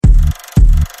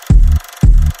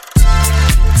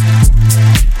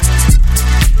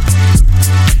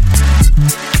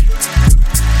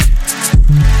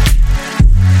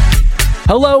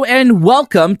Hello and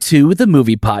welcome to the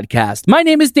Movie Podcast. My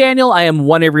name is Daniel. I am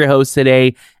one of your hosts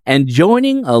today, and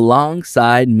joining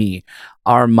alongside me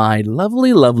are my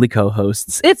lovely, lovely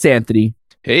co-hosts. It's Anthony.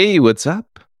 Hey, what's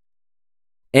up?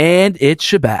 And it's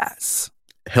Shabazz.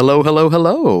 Hello, hello,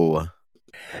 hello.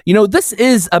 You know, this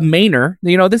is a Mainer.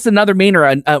 You know, this is another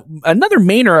Mainer. Another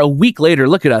Mainer a week later.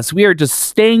 Look at us. We are just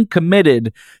staying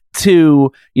committed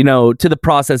to the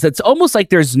process. It's almost like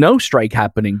there's no strike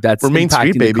happening that's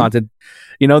impacting the content.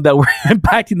 You know, that we're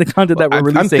impacting the content that we're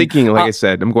releasing. I'm thinking, like I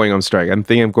said, I'm going on strike. I'm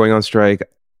going on strike.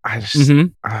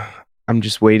 I'm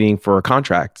just waiting for a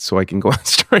contract so I can go on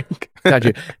strike.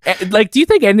 Gotcha. Like, do you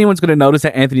think anyone's going to notice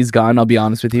that Anthony's gone? I'll be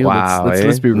honest with you. Wow.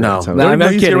 Let's be real. No, I'm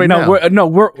kidding.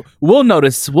 Right we'll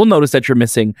notice. We'll notice that you're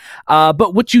missing.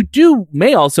 But what you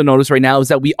may also notice right now is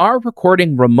that we are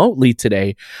recording remotely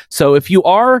today. So if you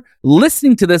are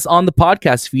listening to this on the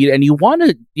podcast feed and you want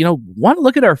to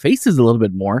look at our faces a little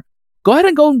bit more, go ahead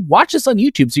and go and watch us on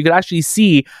YouTube so you can actually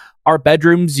see our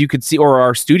bedrooms, you could see, or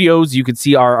our studios, you could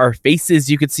see our faces,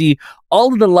 you could see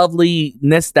all of the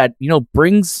loveliness that,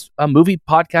 brings a movie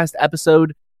podcast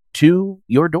episode to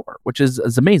your door, which is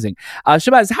amazing.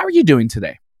 Shabazz, how are you doing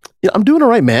today? Yeah, I'm doing all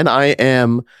right, man. I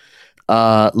am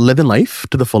living life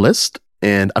to the fullest,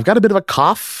 and I've got a bit of a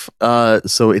cough,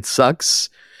 so it sucks.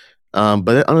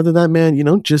 But other than that, man,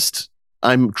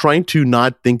 I'm trying to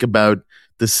not think about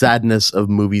the sadness of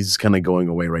movies kind of going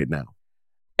away right now.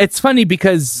 It's funny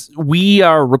because we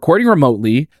are recording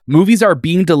remotely. Movies are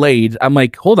being delayed. I'm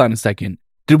like, hold on a second.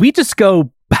 Did we just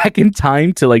go back in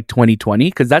time to like 2020?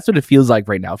 Because that's what it feels like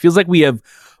right now. It feels like we have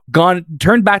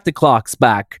turned back the clocks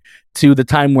back to the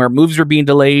time where movies were being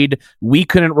delayed. We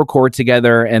couldn't record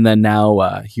together. And then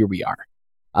now here we are.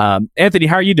 Anthony,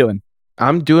 how are you doing?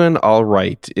 I'm doing all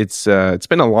right. It's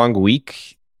been a long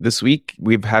week this week.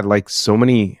 We've had like so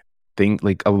many things,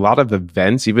 like a lot of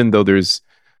events, even though there's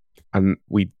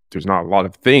not a lot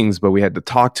of things, but we had the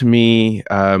Talk to Me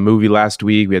movie last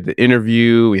week. We had the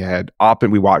interview. We had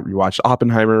we watched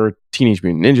Oppenheimer, Teenage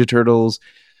Mutant Ninja Turtles.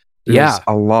 There's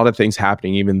a lot of things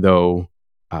happening, even though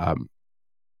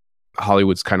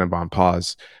Hollywood's kind of on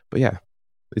pause. But yeah,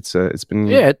 it's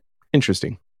been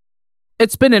interesting.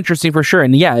 It's been interesting for sure.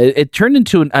 And yeah, it turned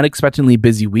into an unexpectedly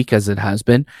busy week, as it has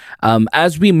been.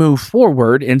 As we move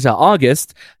forward into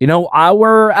August,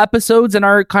 our episodes and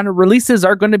our kind of releases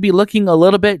are going to be looking a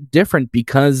little bit different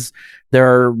because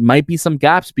there might be some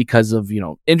gaps because of,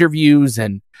 interviews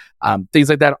and things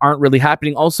like that aren't really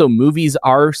happening. Also, movies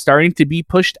are starting to be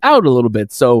pushed out a little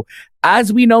bit. So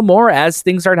as we know more, as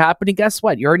things start happening, guess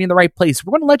what? You're already in the right place.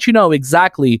 We're going to let you know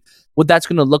exactly what that's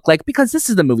going to look like because this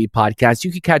is the Movie Podcast.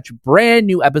 You can catch brand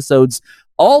new episodes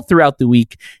all throughout the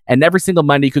week, and every single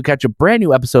Monday you could catch a brand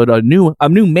new episode, a new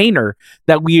Mainer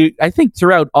that I think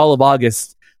throughout all of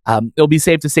August. It'll be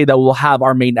safe to say that we'll have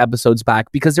our main episodes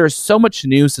back because there's so much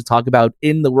news to talk about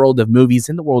in the world of movies,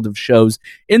 in the world of shows,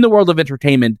 in the world of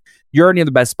entertainment. You're in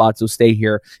the best spot, so stay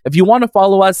here. If you want to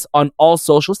follow us on all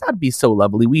socials, that'd be so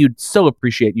lovely. We would so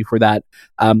appreciate you for that.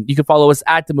 You can follow us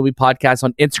at The Movie Podcast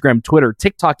on Instagram, Twitter,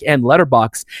 TikTok, and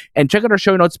Letterboxd. And check out our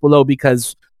show notes below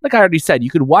because, like I already said, you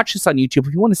could watch this on YouTube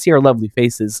if you want to see our lovely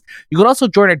faces. You could also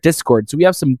join our Discord. So we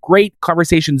have some great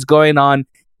conversations going on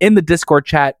in the Discord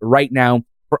chat right now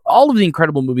for all of the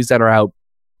incredible movies that are out.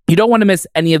 You don't want to miss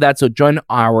any of that, so join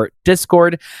our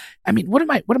Discord. I mean, what am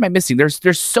I missing?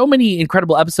 There's so many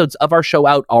incredible episodes of our show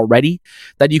out already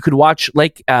that you could watch,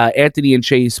 like Anthony and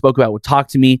Shay spoke about with Talk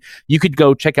to Me. You could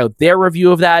go check out their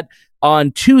review of that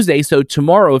on Tuesday. So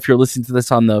tomorrow, if you're listening to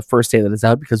this on the first day that it's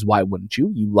out, because why wouldn't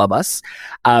you? You love us.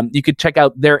 You could check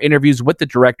out their interviews with the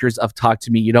directors of Talk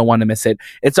to Me. You don't want to miss it.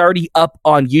 It's already up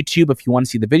on YouTube if you want to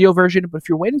see the video version, but if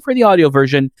you're waiting for the audio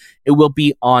version, it will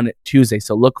be on Tuesday.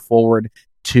 So look forward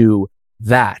to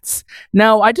that.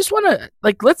 Now, I just want to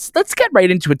let's get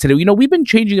right into it today. We've been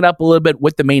changing it up a little bit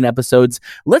with the main episodes.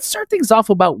 Let's start things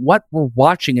off about what we're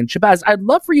watching. And Shabazz, I'd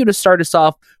love for you to start us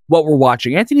off what we're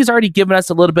watching. Anthony's already given us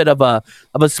a little bit of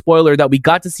a spoiler that we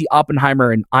got to see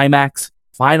Oppenheimer in IMAX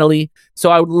finally.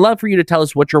 So I would love for you to tell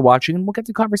us what you're watching, and we'll get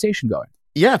the conversation going.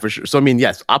 Yeah, for sure. So,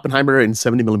 yes, Oppenheimer in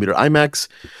 70mm IMAX.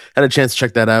 Had a chance to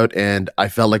check that out, and I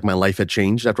felt like my life had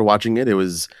changed after watching it. It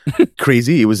was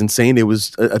crazy. It was insane. It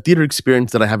was a theater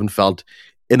experience that I haven't felt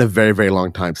in a very, very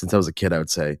long time, since I was a kid, I would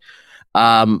say.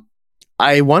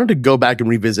 I wanted to go back and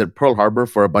revisit Pearl Harbor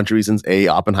for a bunch of reasons. A,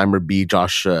 Oppenheimer. B,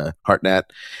 Josh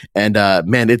Hartnett. And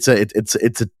man, it's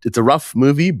a rough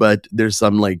movie, but there's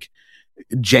some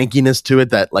jankiness to it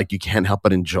that you can't help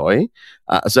but enjoy.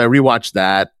 So I rewatched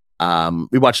that.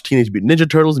 We watched Teenage Mutant Ninja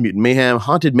Turtles, Mutant Mayhem,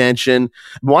 Haunted Mansion.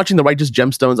 I've been watching The Righteous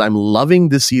Gemstones. I'm loving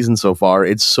this season so far.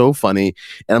 It's so funny,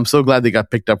 and I'm so glad they got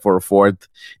picked up for a fourth.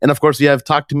 And of course, we have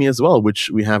Talk to Me as well,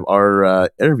 which we have our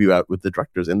interview out with the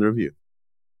directors in the review.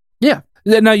 Yeah.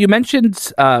 Now, you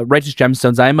mentioned Righteous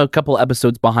Gemstones. I'm a couple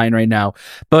episodes behind right now,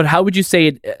 but how would you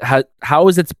say how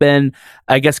has it been,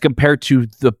 I guess, compared to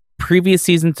the previous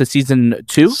season to season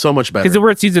 2? So much better. Because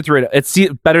we're at season 3. It's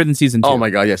better than season 2. Oh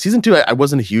my god, yeah. Season 2, I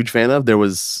wasn't a huge fan of. There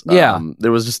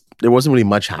wasn't really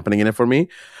much happening in it for me.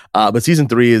 But season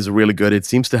 3 is really good. It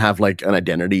seems to have like an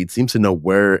identity. It seems to know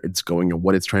where it's going and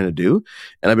what it's trying to do.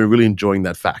 And I've been really enjoying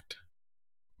that fact.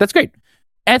 That's great.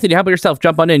 Anthony, how about yourself?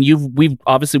 Jump on in. We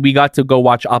got to go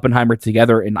watch Oppenheimer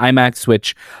together in IMAX,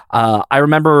 which I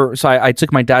remember. So I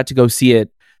took my dad to go see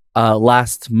it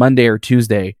last Monday or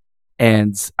Tuesday.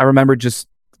 And I remember just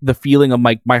the feeling of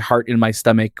my heart in my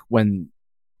stomach when,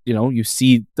 you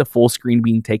see the full screen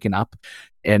being taken up.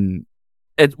 And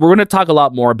we're going to talk a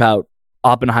lot more about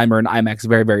Oppenheimer and IMAX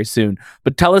very, very soon.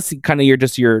 But tell us kind of your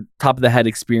top of the head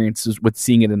experiences with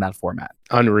seeing it in that format.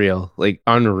 Unreal. Like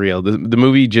unreal. The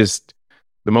movie just,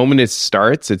 the moment it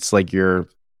starts, it's like you're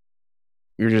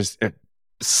just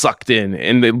sucked in.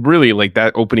 And really, like,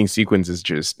 that opening sequence is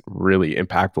just really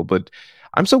impactful. But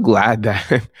I'm so glad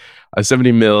that a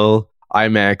 70 mil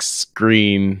IMAX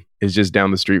screen is just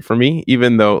down the street for me,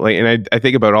 even though, like, and I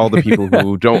think about all the people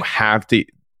who don't have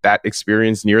that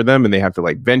experience near them and they have to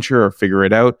like venture or figure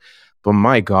it out. But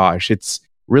my gosh, it's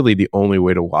really the only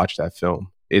way to watch that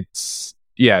film.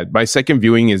 My second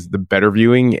viewing is the better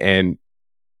viewing, and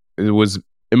it was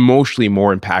emotionally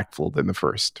more impactful than the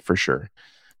first, for sure.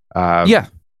 I don't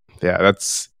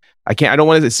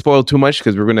want to spoil too much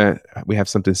because we have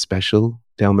something special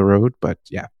down the road, but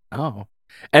yeah. Oh,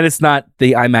 and it's not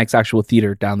the IMAX actual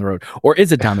theater down the road, or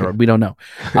is it down the road? We don't know.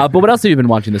 But what else have you been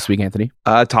watching this week, Anthony?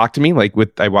 Talk to Me.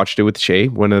 I watched it with Shay,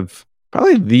 one of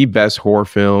probably the best horror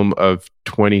film of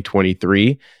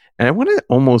 2023. And I want to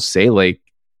almost say like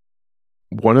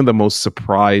one of the most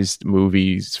surprised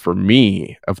movies for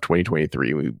me of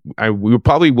 2023. We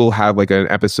probably will have like an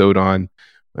episode on,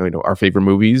 our favorite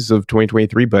movies of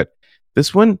 2023, but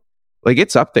this one, like,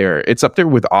 it's up there. It's up there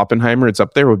with Oppenheimer. It's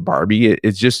up there with Barbie.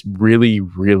 It's just really,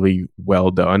 really well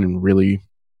done, and really,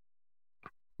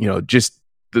 just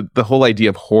the whole idea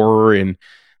of horror and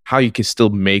how you can still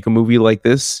make a movie like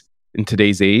this in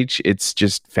today's age. It's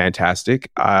just fantastic.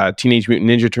 Teenage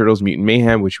Mutant Ninja Turtles, Mutant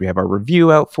Mayhem, which we have our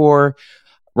review out for.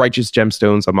 Righteous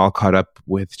Gemstones, I'm all caught up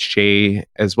with Shay,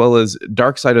 as well as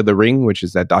Dark Side of the Ring, which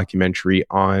is that documentary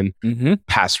on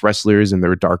past wrestlers and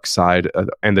their dark side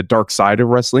and the dark side of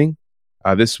wrestling.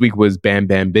 This week was Bam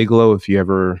Bam Bigelow. If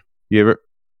you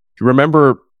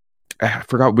remember, I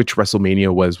forgot which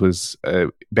WrestleMania was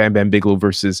Bam Bam Bigelow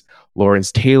versus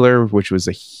Lawrence Taylor, which was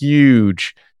a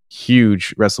huge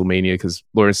WrestleMania because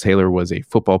Lawrence Taylor was a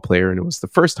football player, and it was the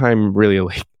first time really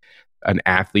like an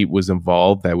athlete was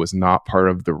involved that was not part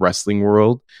of the wrestling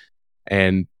world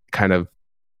and kind of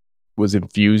was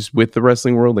infused with the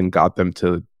wrestling world and got them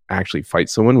to actually fight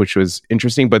someone, which was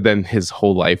interesting. But then his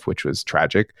whole life, which was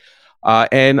tragic.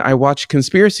 And I watched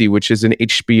Conspiracy, which is an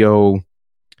HBO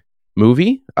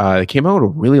movie. It came out a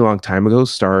really long time ago,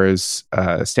 stars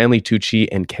Stanley Tucci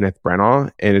and Kenneth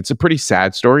Branagh. And it's a pretty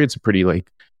sad story. It's a pretty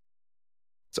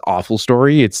it's awful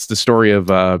story. It's the story of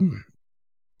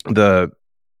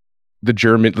the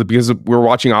German, because we're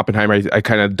watching Oppenheimer, I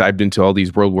kind of dived into all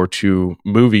these World War II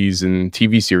movies and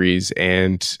TV series,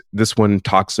 and this one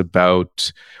talks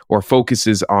about or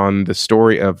focuses on the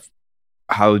story of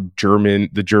how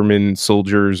the German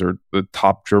soldiers or the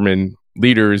top German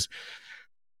leaders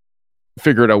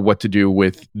figured out what to do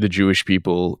with the Jewish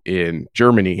people in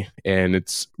Germany. And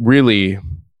it's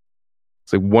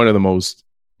like one of the most,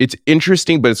 it's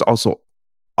interesting, but it's also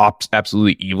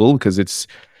absolutely evil because it's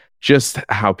just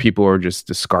how people are just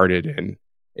discarded. And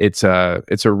it's a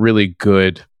really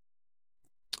good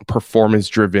performance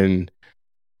driven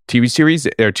TV series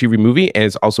or TV movie, and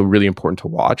it's also really important to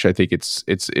watch. I think it's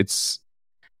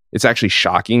actually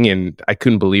shocking, and I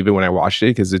couldn't believe it when I watched it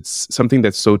because it's something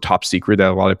that's so top secret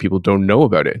that a lot of people don't know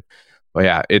about it. But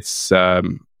yeah, it's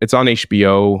on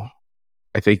HBO.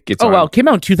 I think it's wow, it came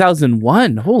out in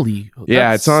 2001. Holy.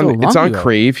 Yeah, it's on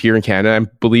Crave here in Canada. I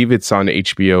believe it's on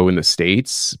HBO in the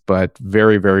States, but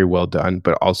very, very well done.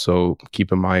 But also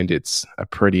keep in mind it's a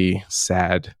pretty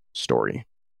sad story.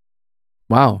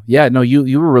 Wow. Yeah, no,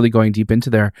 you were really going deep into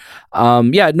there.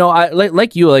 Yeah, no, I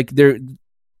like you, like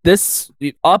this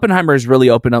Oppenheimer has really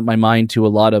opened up my mind to a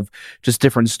lot of just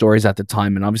different stories at the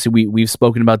time. And obviously we've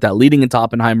spoken about that leading into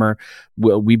Oppenheimer.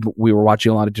 We were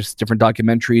watching a lot of just different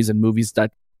documentaries and movies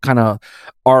that kind of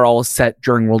are all set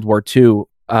during World War II.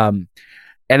 And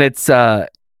it's and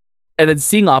then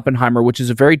seeing Oppenheimer, which is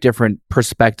a very different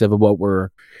perspective of what we're,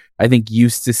 I think,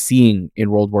 used to seeing in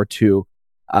World War II.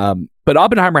 But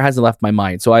Oppenheimer hasn't left my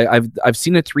mind. So I've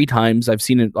seen it 3 times. I've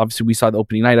seen it. Obviously, we saw it the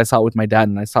opening night. I saw it with my dad,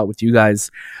 and I saw it with you guys.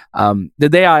 The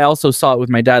day I also saw it with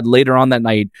my dad, later on that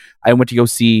night, I went to go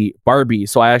see Barbie.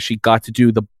 So I actually got to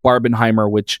do the Barbenheimer,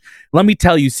 which, let me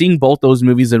tell you, seeing both those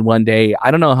movies in one day, I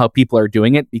don't know how people are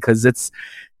doing it, because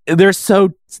there's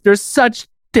such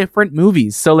different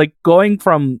movies. So like going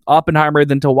from Oppenheimer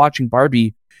then to watching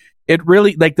Barbie, it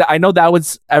really, like, I know that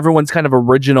was everyone's kind of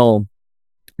original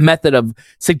method of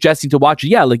suggesting to watch it.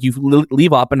 Yeah, like you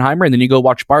leave Oppenheimer and then you go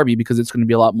watch Barbie because it's going to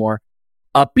be a lot more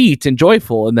upbeat and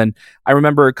joyful. And then I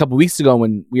remember a couple weeks ago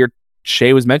when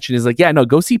Shay was mentioning, is like, yeah, no,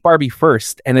 go see Barbie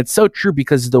first. And it's so true,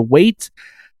 because the weight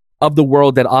of the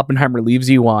world that Oppenheimer leaves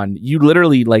you on, you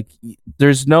literally, like,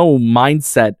 there's no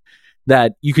mindset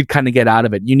that you could kind of get out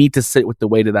of it. You need to sit with the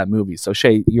weight of that movie. So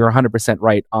Shay, you're 100%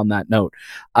 right on that note.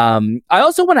 I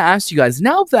also want to ask you guys,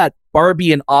 now that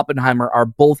Barbie and Oppenheimer are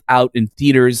both out in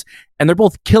theaters and they're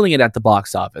both killing it at the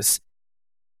box office,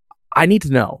 I need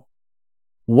to know,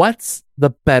 what's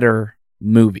the better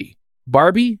movie,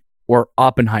 Barbie or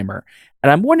Oppenheimer?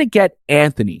 And I'm going to get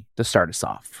Anthony to start us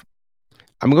off.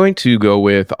 I'm going to go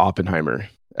with Oppenheimer.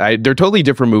 They're totally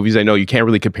different movies. I know you can't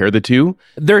really compare the two.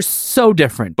 They're so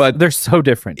different, but they're so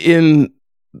different in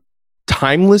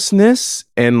timelessness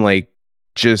and like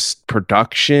just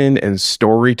production and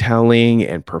storytelling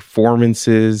and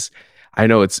performances. I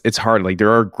know it's hard. Like,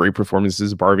 there are great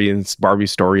performances.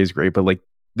 Barbie's story is great, but like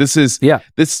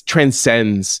this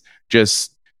transcends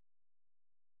just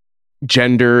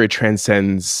gender. It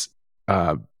transcends.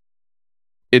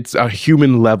 It's a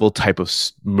human level type of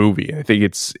movie. I think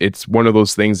it's one of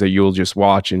those things that you'll just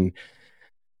watch, and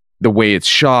the way it's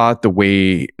shot, the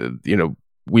way,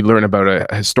 we learn about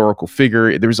a historical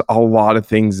figure. There's a lot of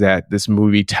things that this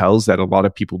movie tells that a lot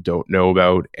of people don't know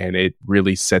about, and it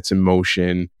really sets in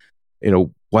motion,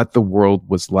 what the world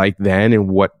was like then and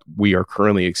what we are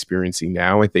currently experiencing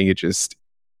now. I think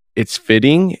it's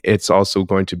fitting. It's also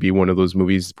going to be one of those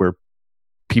movies where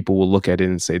people will look at it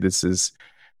and say, this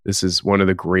is one of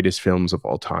the greatest films of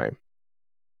all time.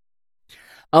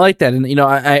 I like that. And,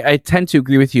 I tend to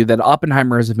agree with you that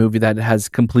Oppenheimer is a movie that has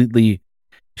completely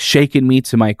shaken me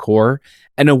to my core.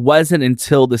 And it wasn't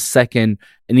until the second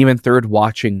and even third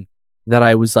watching that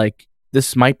I was like,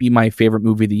 this might be my favorite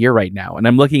movie of the year right now. And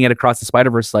I'm looking at Across the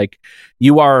Spider-Verse like,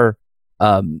 you are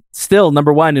still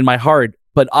number one in my heart,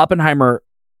 but Oppenheimer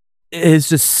has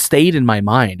just stayed in my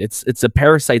mind. It's a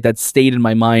parasite that stayed in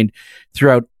my mind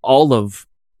throughout all of,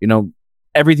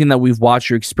 everything that we've watched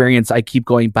or experienced. I keep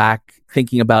going back,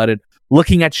 thinking about it,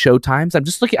 looking at showtimes.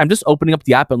 I'm just opening up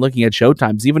the app and looking at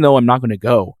showtimes, even though I'm not going to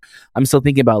go. I'm still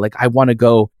thinking about, like, I want to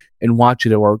go and watch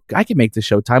it, or I can make the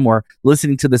showtime, or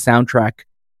listening to the soundtrack.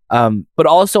 But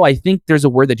also, I think there's a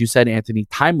word that you said, Anthony,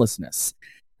 timelessness.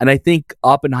 And I think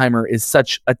Oppenheimer is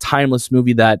such a timeless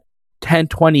movie that 10,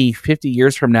 20, 50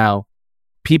 years from now,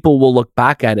 people will look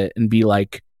back at it and be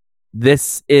like,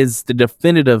 this is the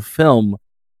definitive film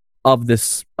of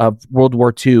World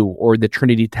War II, or the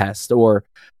Trinity test, or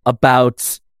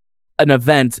about an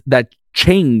event that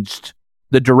changed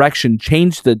the direction,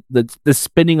 changed the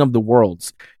spinning of the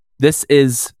worlds. This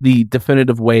is the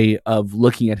definitive way of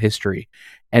looking at history.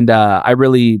 And I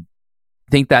really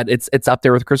think that it's up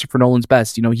there with Christopher Nolan's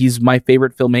best. He's my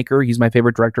favorite filmmaker. He's my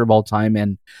favorite director of all time.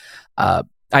 And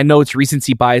I know it's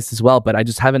recency bias as well, but I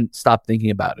just haven't stopped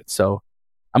thinking about it. So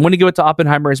I'm going to give it to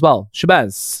Oppenheimer as well.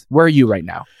 Shabazz, where are you right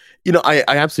now? I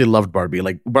absolutely loved Barbie.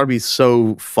 Like, Barbie's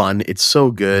so fun. It's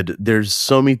so good. There's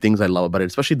so many things I love about it,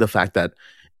 especially the fact that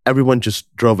everyone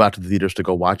just drove out to the theaters to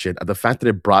go watch it. The fact that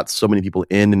it brought so many people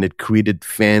in and it created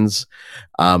fans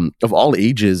of all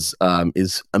ages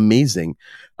is amazing.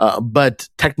 But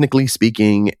technically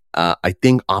speaking, I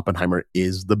think Oppenheimer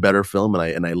is the better film,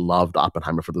 and I loved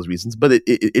Oppenheimer for those reasons. But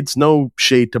it's no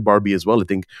shade to Barbie as well. I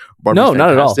think Barbie's fantastic.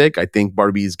 Not at all. I think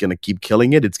Barbie is going to keep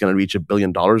killing it. It's going to reach $1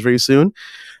 billion very soon.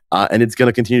 And it's going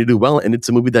to continue to do well. And it's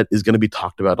a movie that is going to be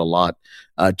talked about a lot,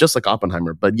 just like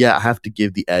Oppenheimer. But yeah, I have to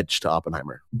give the edge to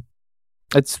Oppenheimer.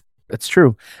 It's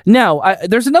true. Now,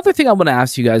 there's another thing I want to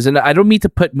ask you guys, and I don't mean to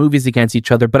put movies against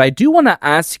each other, but I do want to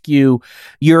ask you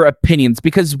your opinions,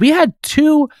 because we had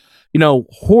two,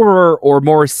 horror or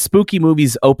more spooky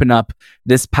movies open up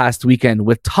this past weekend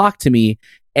with Talk to Me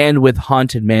and with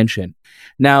Haunted Mansion.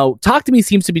 Now, Talk to Me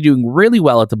seems to be doing really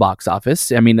well at the box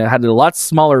office. I mean, it had a lot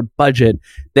smaller budget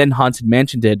than Haunted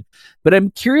Mansion did. But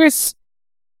I'm curious,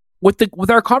 with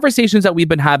our conversations that we've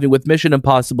been having with Mission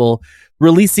Impossible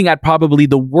releasing at probably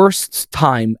the worst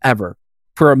time ever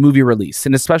for a movie release,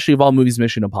 and especially of all movies,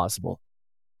 Mission Impossible.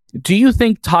 Do you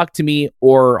think Talk to Me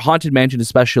or Haunted Mansion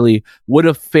especially would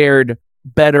have fared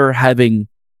better having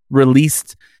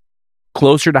released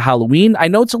closer to Halloween? I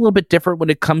know it's a little bit different when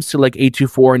it comes to like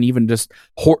A24 and even just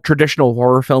traditional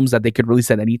horror films that they could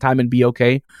release at any time and be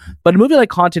okay. But a movie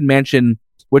like Haunted Mansion,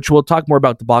 which we'll talk more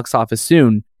about the box office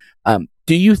soon,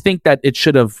 do you think that it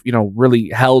should have, really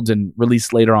held and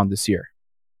released later on this year?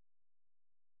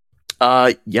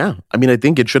 Yeah. I mean, I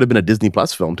think it should have been a Disney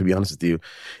Plus film, to be honest with you,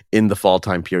 in the fall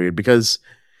time period, because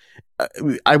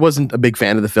I wasn't a big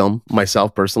fan of the film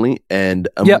myself personally, and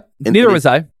neither was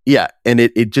I. Yeah, and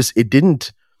it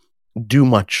didn't do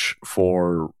much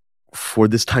for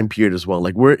this time period as well.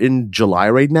 Like, we're in July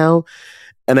right now,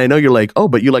 and I know you're like, oh,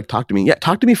 but you like Talk to Me. Yeah,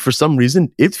 Talk to Me, for some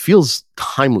reason, it feels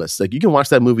timeless. Like, you can watch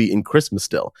that movie in Christmas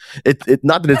still. It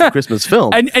not that it's a Christmas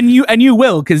film, and you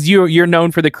will, because you're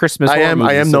known for the Christmas. I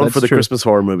am known for the true. Christmas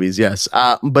horror movies. Yes,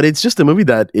 but it's just a movie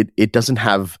that it doesn't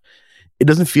have. It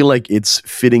doesn't feel like it's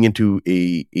fitting into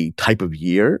a type of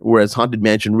year, whereas Haunted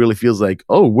Mansion really feels like,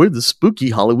 oh, we're the spooky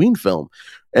Halloween film,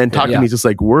 and Talk to Me is just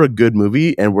like, we're a good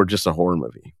movie and we're just a horror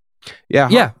movie.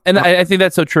 Yeah, and I think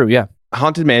that's so true. Yeah,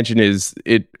 Haunted Mansion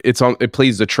it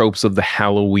plays the tropes of the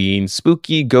Halloween,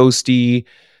 spooky, ghosty,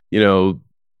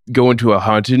 go into a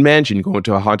haunted mansion, go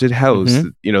into a haunted house,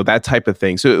 that type of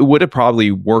thing. So it would have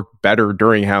probably worked better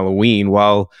during Halloween,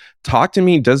 while Talk to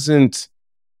Me doesn't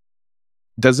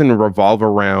revolve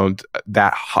around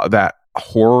that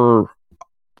horror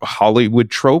Hollywood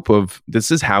trope of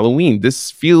this is Halloween.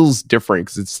 This feels different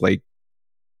because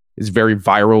it's very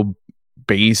viral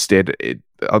based. It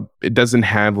doesn't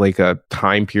have like a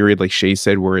time period like Shay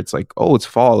said where it's like, oh, it's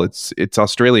fall, it's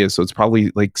Australia, so it's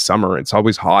probably like summer, it's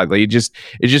always hot. Like it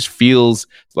just feels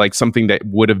like something that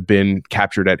would have been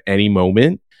captured at any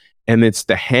moment. And it's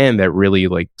the hand that really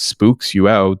like spooks you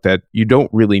out, that you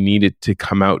don't really need it to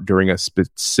come out during a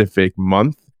specific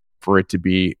month for it to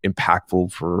be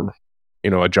impactful for,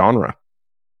 a genre.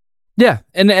 Yeah.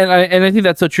 And I think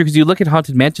that's so true, because you look at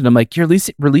Haunted Mansion, I'm like, you're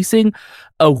releasing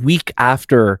a week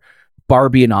after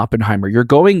Barbie and Oppenheimer.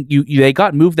 They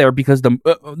got moved there because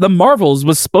the Marvels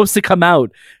was supposed to come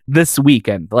out this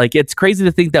weekend. Like, it's crazy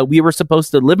to think that we were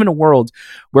supposed to live in a world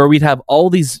where we'd have all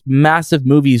these massive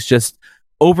movies just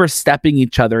overstepping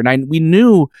each other. And we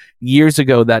knew years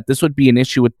ago that this would be an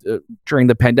issue with during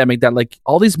the pandemic, that like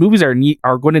all these movies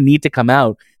are going to need to come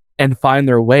out and find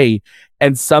their way.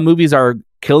 And some movies are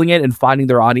killing it and finding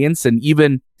their audience. And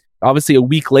even obviously a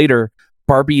week later,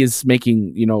 Barbie is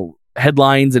making,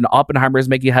 headlines, and Oppenheimer is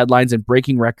making headlines and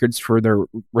breaking records for their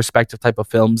respective type of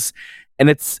films.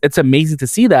 And it's amazing to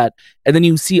see that. And then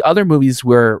you see other movies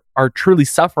where are truly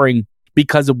suffering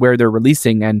because of where they're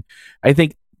releasing. And I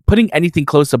think putting anything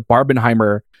close to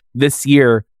Barbenheimer this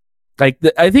year, I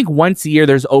think once a year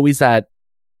there's always that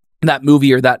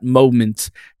movie or that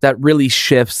moment that really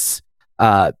shifts,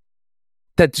 that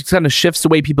just kind of shifts the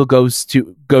way people go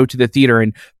to the theater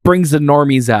and brings the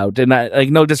normies out.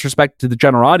 And no disrespect to the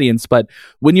general audience, but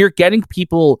when you're getting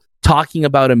people talking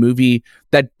about a movie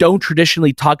that don't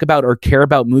traditionally talk about or care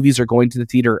about movies or going to the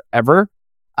theater ever,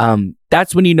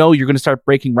 that's when you're going to start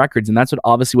breaking records. And that's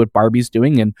what Barbie's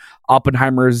doing, and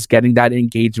Oppenheimer's getting that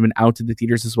engagement out to the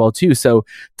theaters as well too. So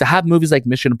to have movies like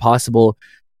Mission Impossible,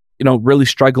 really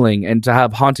struggling, and to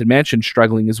have Haunted Mansion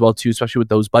struggling as well too, especially with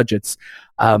those budgets,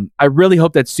 I really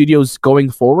hope that studios going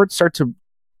forward start to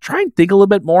try and think a little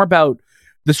bit more about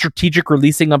the strategic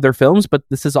releasing of their films. But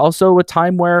this is also a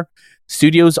time where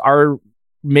studios are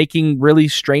making really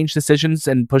strange decisions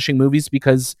and pushing movies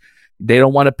because they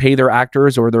don't want to pay their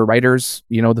actors or their writers,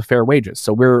 the fair wages.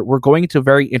 So we're going into a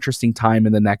very interesting time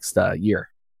in the next year.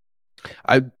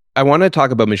 I want to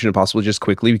talk about Mission Impossible just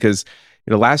quickly because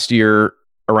last year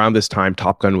around this time,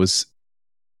 Top Gun was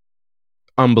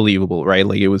unbelievable, right?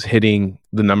 Like, it was hitting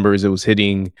the numbers. It was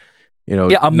hitting,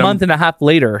 a month and a half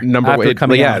later.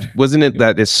 Out. Wasn't it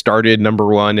that it started number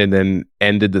one and then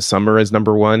ended the summer as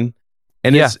number one?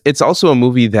 And it's also a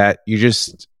movie that you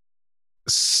just,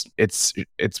 it's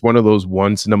one of those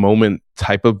once in a moment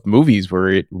type of movies where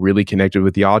it really connected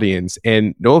with the audience.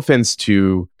 And no offense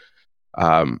to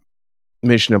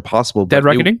Mission Impossible, Dead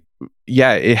Reckoning.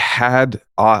 It had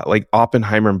like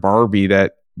Oppenheimer and Barbie,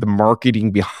 that the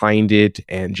marketing behind it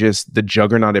and just the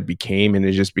juggernaut it became, and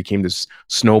it just became this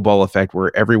snowball effect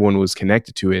where everyone was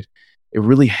connected to it. It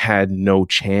really had no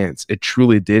chance. It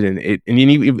truly didn't.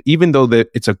 Even though that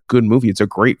it's a good movie, it's a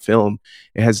great film.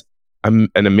 It has an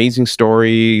amazing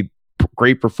story,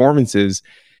 great performances.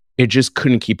 It just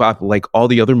couldn't keep up. Like all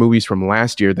the other movies from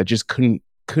last year that just couldn't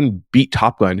couldn't beat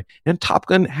Top Gun. And Top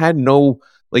Gun had no,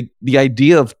 like, the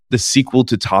idea of the sequel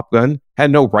to Top Gun had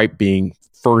no right being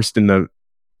first in the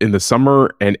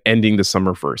summer and ending the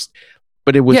summer first.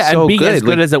 But it was so and being good. as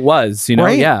good as it was, you know,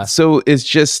 right? yeah. So it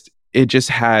just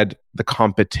had the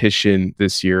competition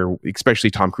this year, especially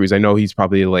Tom Cruise. I know he's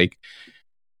probably like,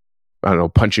 I don't know,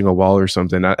 punching a wall or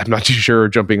something. I'm not too sure,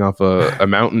 jumping off a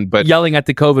mountain, but yelling at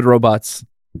the COVID robots.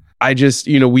 I just,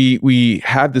 we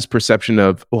have this perception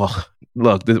of, well,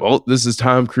 look, this is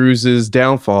Tom Cruise's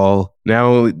downfall.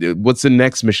 Now, what's the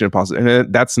next Mission Impossible?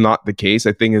 And that's not the case.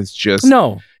 I think it's just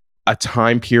a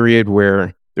time period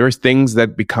where there's things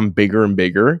that become bigger and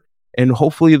bigger. And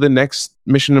hopefully the next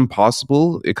Mission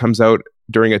Impossible, it comes out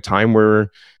during a time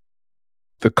where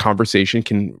the conversation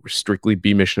can strictly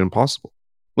be Mission Impossible.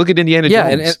 Look at Indiana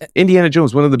Jones. Indiana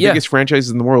Jones, one of the biggest franchises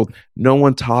in the world. No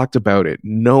one talked about it.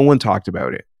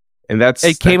 And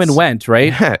it came and went,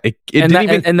 right? Yeah, it didn't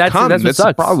even come. That's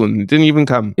the problem. It didn't even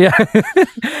come. Yeah,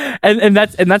 and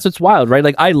that's what's wild, right?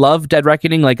 Like, I love Dead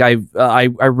Reckoning. Like, I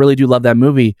really do love that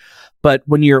movie. But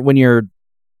when you're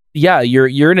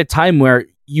in a time where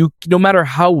no matter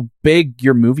how big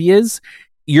your movie is,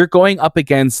 you're going up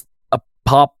against a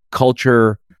pop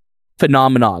culture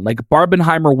phenomenon. Like,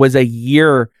 Barbenheimer was a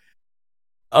year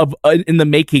of in the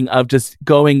making of just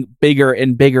going bigger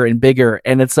and bigger and bigger.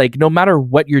 And it's like, no matter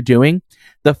what you're doing,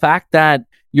 the fact that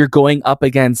you're going up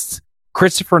against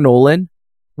Christopher Nolan,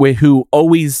 who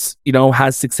always,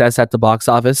 has success at the box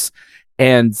office,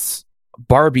 and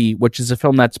Barbie, which is a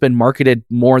film that's been marketed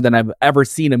more than I've ever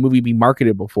seen a movie be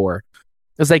marketed before.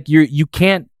 It's like, you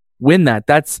can't win that.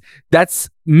 That's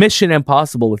Mission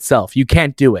Impossible itself. You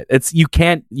can't do it. You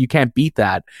can't beat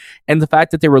that. And the fact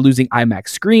that they were losing IMAX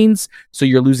screens, so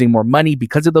you're losing more money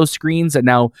because of those screens. And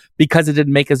now, because it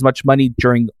didn't make as much money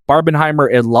during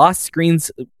Barbenheimer, it lost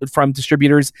screens from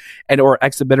distributors or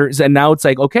exhibitors. And now it's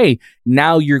like, okay,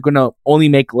 now you're gonna only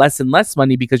make less and less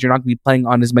money because you're not gonna be playing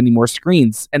on as many more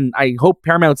screens. And I hope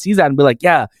Paramount sees that and be like,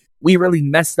 yeah, we really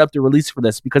messed up the release for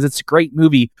this, because it's a great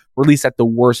movie released at the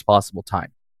worst possible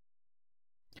time.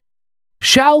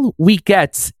 Shall we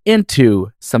get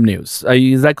into some news?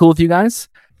 Is that cool with you guys?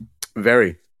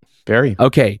 Very. Very.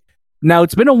 Okay. Now,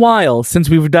 it's been a while since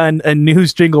we've done a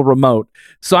news jingle remote,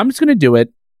 so I'm just going to do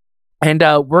it, and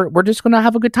we're just going to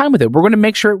have a good time with it. We're going to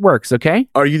make sure it works, okay?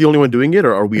 Are you the only one doing it,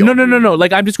 or are we? No.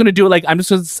 Like, I'm just going to do it. Like, I'm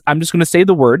just going to say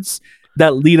the words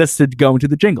that lead us to go into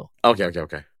the jingle. Okay.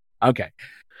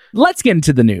 Let's get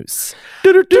into the news.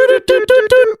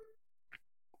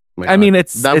 I mean,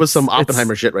 that was some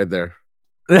Oppenheimer shit right there.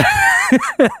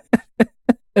 it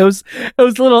was a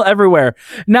little everywhere.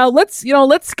 Now let's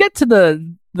get to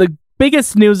the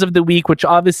biggest news of the week, which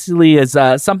obviously is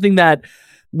something that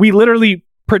we literally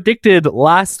predicted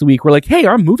last week. We're like, hey,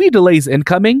 are movie delays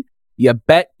incoming? You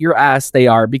bet your ass they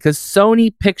are, because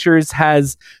Sony Pictures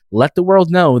has let the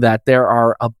world know that there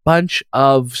are a bunch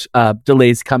of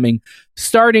delays coming,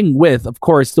 starting with, of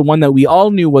course, the one that we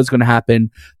all knew was going to happen,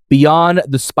 Beyond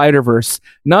the Spider-Verse.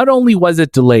 Not only was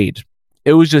it delayed,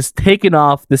 it was just taken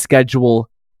off the schedule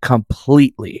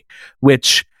completely,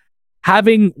 which,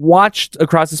 having watched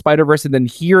Across the Spider-Verse and then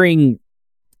hearing,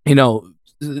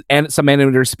 and some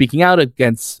animators speaking out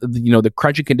against, the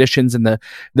crunchy conditions and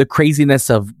the craziness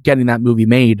of getting that movie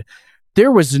made,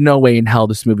 there was no way in hell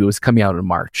this movie was coming out in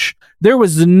March. There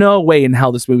was no way in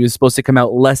hell this movie was supposed to come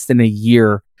out less than a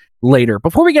year later.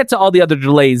 Before we get to all the other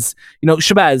delays,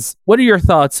 Shabazz, what are your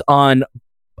thoughts on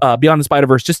Beyond the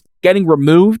Spider-Verse just getting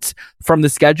removed from the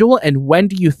schedule, and when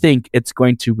do you think it's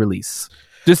going to release?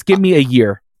 Just give me a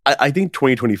year. I think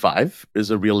 2025 is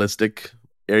a realistic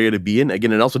area to be in.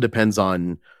 Again, it also depends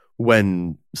on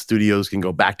when studios can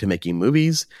go back to making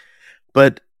movies.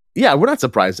 But yeah, we're not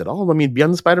surprised at all. I mean,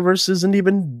 Beyond the Spider-Verse isn't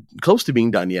even close to being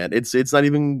done yet. It's not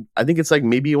even, I think it's like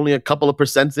maybe only a couple of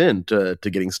percent in to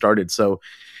getting started. So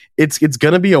it's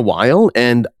going to be a while,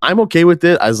 and I'm okay with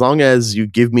it as long as you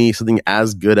give me something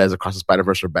as good as Across the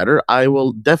Spider-Verse or better. I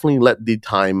will definitely let the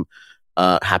time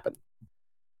happen.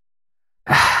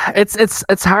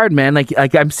 It's hard, man.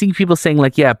 Like I'm seeing people saying,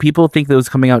 like, yeah, people think that it was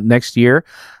coming out next year.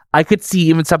 I could see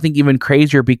even something even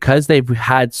crazier, because they've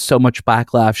had so much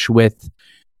backlash with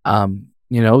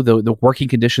the working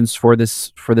conditions for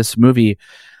this movie.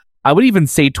 I would even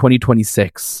say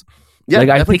 2026. Yeah, like,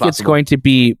 I think possible.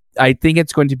 I think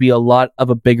it's going to be a lot of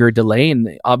a bigger delay,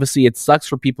 and obviously it sucks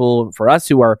for us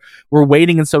who we're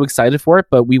waiting and so excited for it,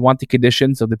 but we want the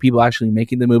conditions of the people actually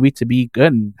making the movie to be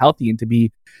good and healthy and to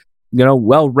be,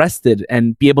 well rested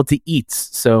and be able to eat.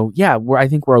 So yeah, I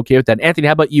think we're okay with that. Anthony,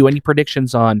 how about you? Any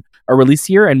predictions on a release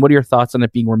year, and what are your thoughts on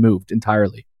it being removed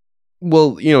entirely?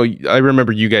 Well, I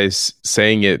remember you guys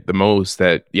saying it the most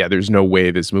that, yeah, there's no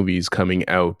way this movie is coming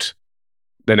out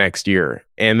the next year.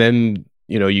 And then,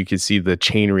 you could see the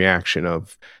chain reaction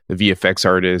of the VFX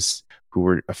artists who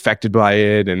were affected by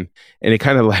it. And it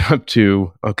kind of led up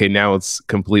to, okay, now it's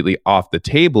completely off the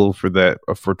table for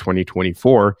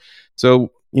 2024.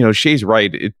 So, Shay's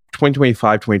right.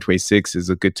 2025, 2026 is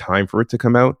a good time for it to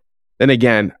come out. Then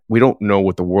again, we don't know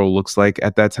what the world looks like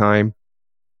at that time.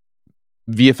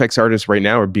 VFX artists right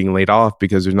now are being laid off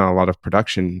because there's not a lot of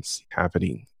productions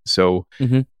happening. So,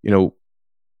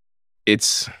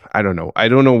 it's, I don't know. I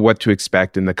don't know what to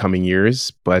expect in the coming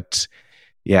years, but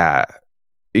yeah,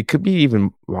 it could be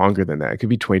even longer than that. It could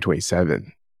be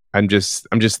 2027. I'm just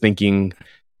thinking,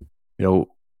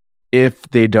 if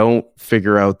they don't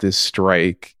figure out this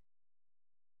strike,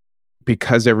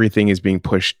 because everything is being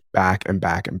pushed back and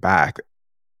back and back,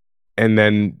 and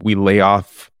then we lay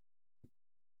off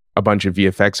a bunch of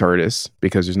VFX artists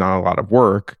because there's not a lot of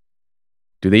work,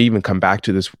 do they even come back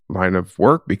to this line of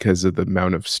work because of the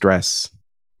amount of stress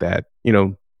that,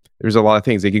 there's a lot of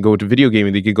things. They could go to video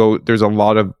gaming. There's a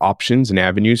lot of options and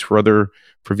avenues for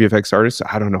VFX artists.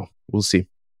 I don't know. We'll see.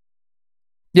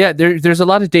 Yeah, there's a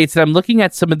lot of dates. And I'm looking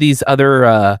at some of these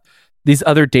other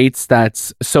dates that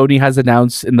Sony has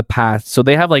announced in the past. So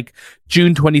they have like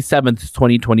June 27th,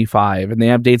 2025, and they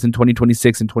have dates in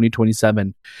 2026 and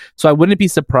 2027. So I wouldn't be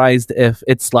surprised if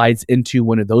it slides into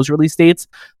one of those release dates.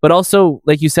 But also,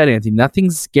 like you said, Anthony,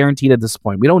 nothing's guaranteed at this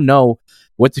point. We don't know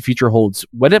what the future holds.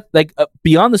 What if,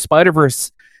 Beyond the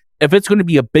Spider-Verse, if it's going to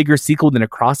be a bigger sequel than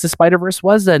Across the Spider-Verse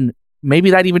was, then maybe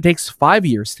that even takes 5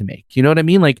 years to make. You know what I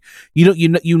mean? Like,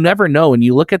 you never know. And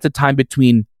you look at the time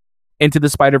between Into the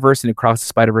Spider-Verse and Across the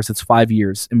Spider-Verse, it's 5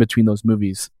 years in between those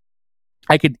movies.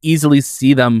 I could easily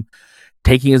see them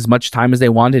taking as much time as they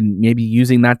want and maybe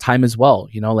using that time as well.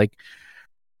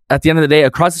 At the end of the day,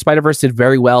 Across the Spider-Verse did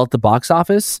very well at the box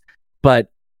office, but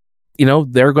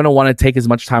they're going to want to take as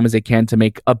much time as they can to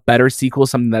make a better sequel,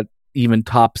 something that even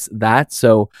tops that.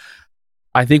 So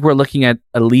I think we're looking at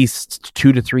least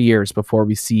 2 to 3 years before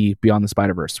we see Beyond the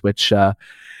Spider-Verse, which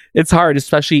it's hard,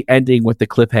 especially ending with the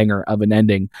cliffhanger of an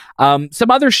ending. Some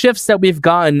other shifts that we've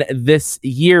gotten this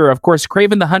year. Of course,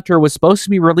 Kraven the Hunter was supposed to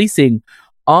be releasing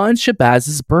on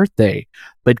Shabaz's birthday.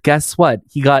 But guess what?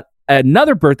 He got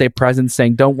another birthday present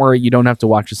saying, don't worry, you don't have to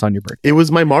watch this on your birthday. It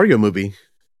was my Mario movie.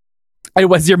 It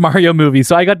was your Mario movie.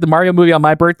 So I got the Mario movie on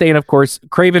my birthday. And of course,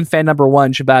 Kraven fan number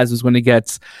one, Shabazz, was when he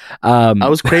gets I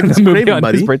was Kraven some Kraven,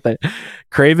 buddy. His birthday.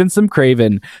 Kraven some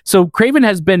Kraven. So Kraven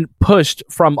has been pushed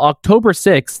from October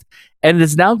 6th and it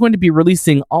is now going to be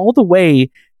releasing all the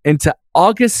way into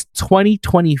August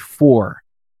 2024.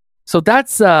 So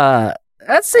that's a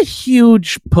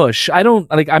huge push.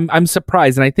 I'm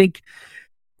surprised. And I think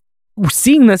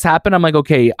seeing this happen, I'm like,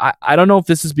 okay, I don't know if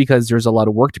this is because there's a lot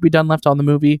of work to be done left on the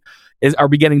movie. Are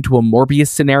we getting to a Morbius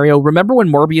scenario? Remember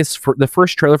when the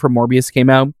first trailer for Morbius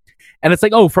came out? And it's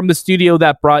like, oh, from the studio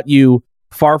that brought you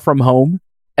Far From Home.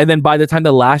 And then by the time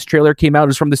the last trailer came out, it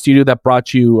was from the studio that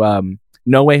brought you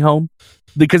No Way Home.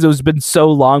 Because it was been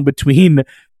so long between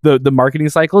the marketing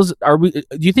cycles. Do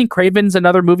you think Kraven's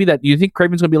another movie do you think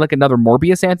Kraven's going to be like another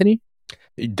Morbius, Anthony?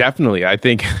 Definitely. I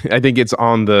think it's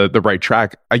on the right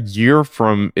track. A year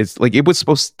from, it's like, it was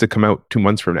supposed to come out 2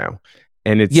 months from now,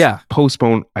 and it's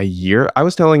postponed a year. I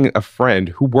was telling a friend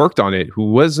who worked on it,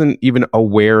 who wasn't even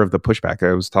aware of the pushback.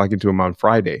 I was talking to him on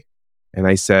Friday, and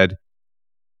I said,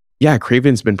 yeah,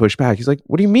 Kraven's been pushed back. He's like,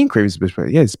 what do you mean Kraven's been pushed back?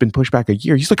 Yeah, it's been pushed back a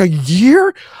year. He's like, a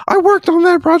year? I worked on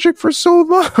that project for so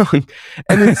long.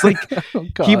 And it's like,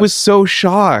 he was so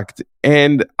shocked.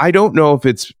 And I don't know if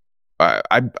it's,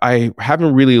 I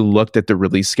haven't really looked at the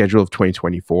release schedule of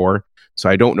 2024. So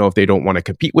I don't know if they don't want to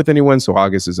compete with anyone. So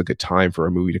August is a good time for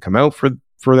a movie to come out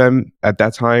for them at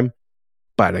that time.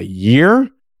 But a year?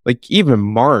 Like even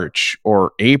March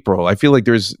or April, I feel like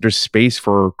there's space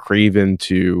for Kraven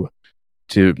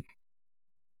to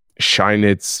shine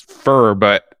its fur,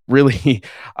 but really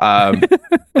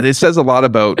it says a lot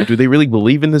about, do they really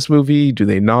believe in this movie? Do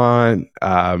they not?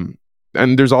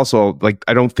 And there's also, like,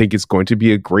 I don't think it's going to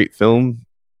be a great film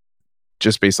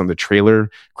just based on the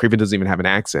trailer. Kraven doesn't even have an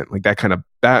accent. Like that kind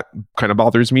of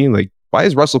bothers me. Like, why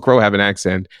does Russell Crowe have an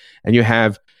accent? And you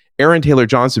have Aaron Taylor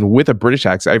Johnson with a British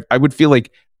accent. I would feel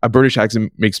like a British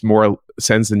accent makes more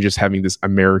sense than just having this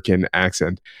American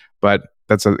accent. But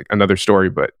that's another story.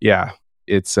 But yeah,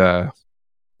 it's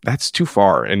that's too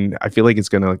far, and I feel like it's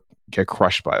gonna get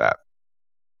crushed by that.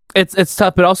 It's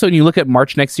tough, but also when you look at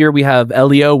March next year, we have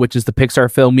Elio, which is the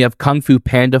Pixar film. We have Kung Fu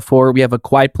Panda 4. We have A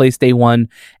Quiet Place Day 1,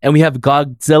 and we have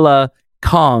Godzilla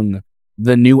Kong,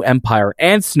 The New Empire,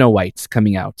 and Snow White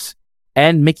coming out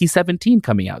and Mickey 17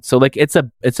 coming out. So like it's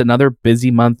another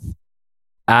busy month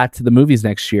at the movies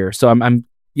next year. So I'm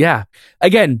yeah.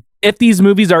 Again, if these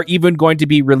movies are even going to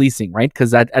be releasing, right?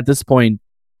 Because at this point,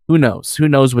 who knows? Who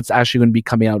knows what's actually going to be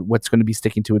coming out? What's going to be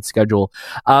sticking to its schedule?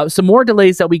 Some more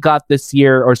delays that we got this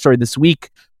week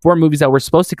for movies that were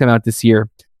supposed to come out this year.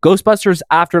 Ghostbusters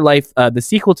Afterlife, the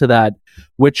sequel to that,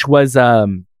 which was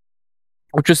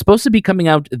supposed to be coming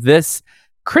out this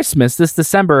Christmas, this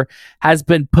December, has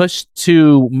been pushed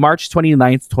to March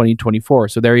 29th, 2024.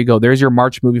 So there you go. There's your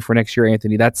March movie for next year,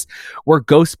 Anthony. That's where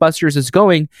Ghostbusters is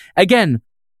going. Again,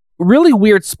 really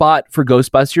weird spot for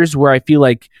Ghostbusters, where I feel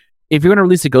like if you're going to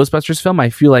release a Ghostbusters film, I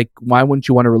feel like why wouldn't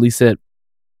you want to release it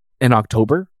in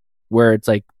October, where it's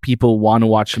like people want to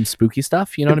watch some spooky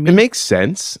stuff? You know what I mean? It makes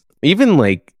sense. Even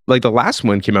like the last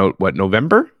one came out, what,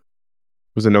 November?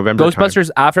 Was it November? Ghostbusters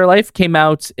Afterlife came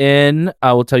out in,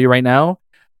 I will tell you right now,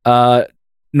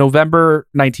 November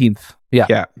 19th.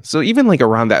 Yeah. So even like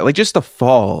around that, like just the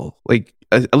fall, like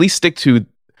at least stick to,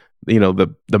 you know, the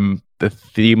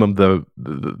theme of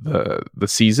the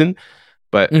season.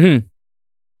 But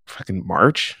fucking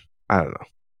March, I don't know.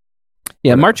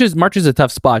 Yeah, Whatever. March is a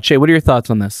tough spot. Shay, what are your thoughts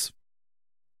on this?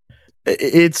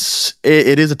 It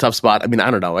is a tough spot. I mean,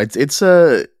 I don't know.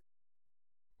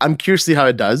 I'm curious to see how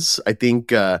it does. I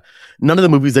think none of the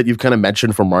movies that you've kind of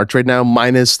mentioned for March right now,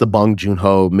 minus the Bong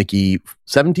Joon-ho Mickey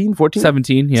 17, 14?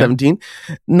 17, yeah. 17.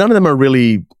 None of them are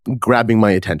really grabbing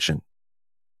my attention.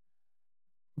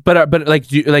 But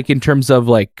like in terms of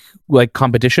like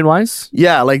competition wise?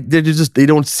 Yeah, like they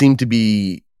don't seem to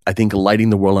be, I think,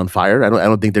 lighting the world on fire. I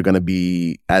don't think they're going to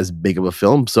be as big of a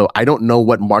film. So I don't know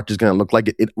what March is going to look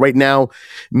like. Right now,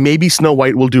 maybe Snow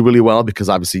White will do really well because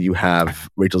obviously you have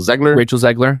Rachel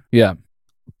Zegler. Yeah.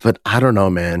 But I don't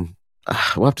know, man.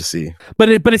 We'll have to see. But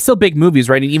it's still big movies,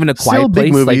 right? And even A Quiet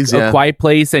Place, movies, A Quiet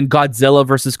Place and Godzilla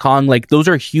versus Kong, like those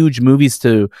are huge movies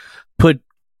to put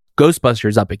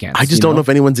Ghostbusters up against. I just don't know if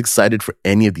anyone's excited for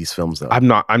any of these films though. I'm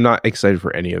not excited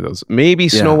for any of those. Maybe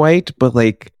Snow White, but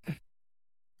like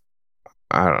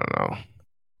I don't know.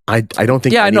 I don't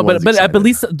think. Yeah, I know, but at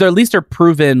least they're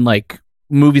proven like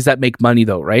movies that make money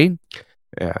though, right?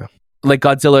 Yeah, like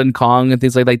Godzilla and Kong and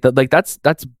things like that. Like that's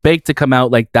big to come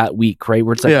out like that week, right?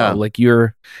 Where it's like, oh, like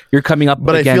you're coming up.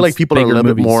 But I feel like people are a little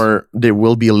movies. bit more. They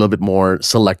will be a little bit more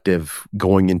selective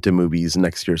going into movies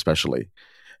next year, especially.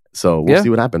 So we'll see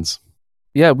what happens.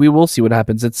 Yeah, we will see what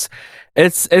happens. It's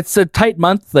a tight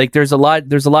month. Like there's a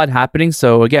lot happening.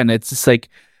 So again, it's just like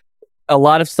a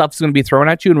lot of stuff's going to be thrown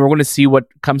at you, and we're going to see what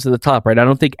comes to the top, right? I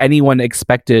don't think anyone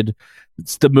expected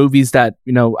the movies that,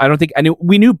 you know, I don't think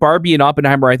we knew Barbie and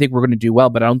Oppenheimer, I think we're going to do well,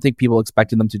 but I don't think people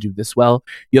expected them to do this well.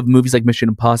 You have movies like Mission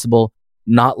Impossible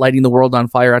not lighting the world on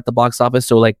fire at the box office.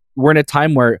 So like we're in a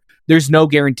time where there's no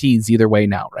guarantees either way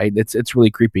now, right? It's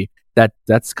really creepy.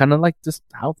 That's kind of like just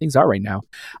how things are right now.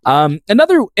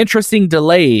 Another interesting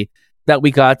delay that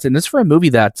we got, and this for a movie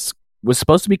that was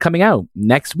supposed to be coming out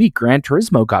next week. Gran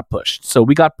Turismo got pushed. So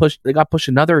they got pushed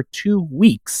another 2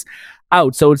 weeks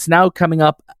out. So it's now coming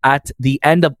up at the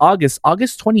end of August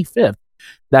 25th,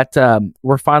 that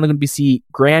we're finally going to see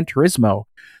Gran Turismo.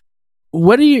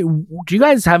 Do you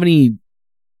guys have any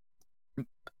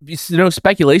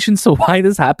speculation to why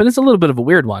this happened? It's a little bit of a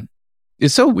weird one.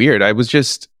 It's so weird. I was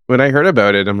just, when I heard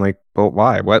about it, I'm like, well,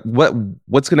 why?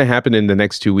 What's going to happen in the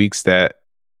next 2 weeks that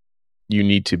you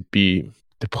need to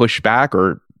push back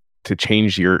or to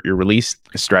change your release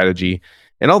strategy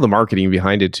and all the marketing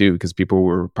behind it too, because people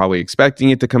were probably expecting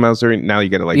it to come out certain. Now you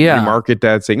got to remarket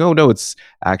that, saying, "Oh no, it's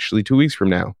actually 2 weeks from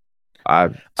now."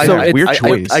 Weird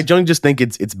choice. I don't just think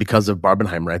it's because of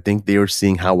Barbenheimer. I think they were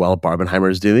seeing how well Barbenheimer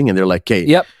is doing, and they're like,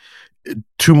 "Hey,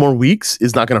 2 more weeks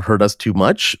is not going to hurt us too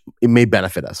much. It may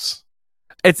benefit us."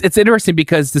 It's interesting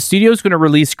because the studio is going to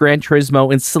release Gran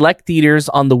Turismo in select theaters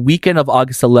on the weekend of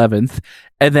August 11th,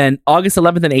 and then August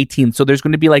 11th and 18th. So there's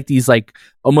going to be like these like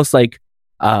almost like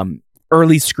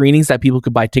early screenings that people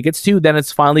could buy tickets to. Then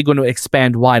it's finally going to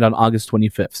expand wide on August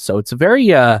 25th. So it's a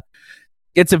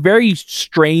very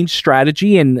strange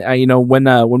strategy. And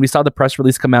when we saw the press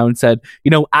release come out and said,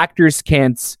 actors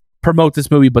can't promote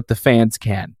this movie, but the fans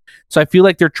can. So I feel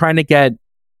like they're trying to get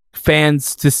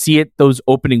fans to see it those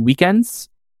opening weekends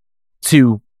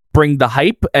to bring the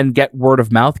hype and get word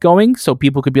of mouth going, so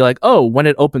people could be like, oh, when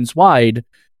it opens wide,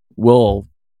 we'll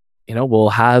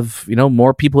have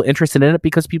more people interested in it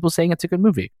because people saying it's a good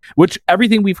movie, which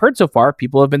everything we've heard so far,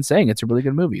 people have been saying it's a really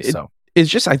good movie. So it's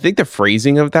just, I think the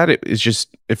phrasing of that,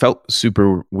 it felt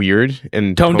super weird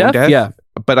and tone deaf. Yeah,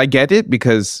 but I get it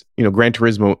because Gran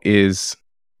Turismo is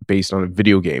based on a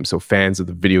video game, so fans of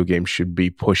the video game should be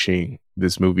pushing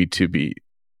this movie to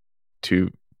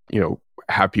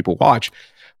have people watch.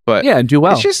 But yeah, and do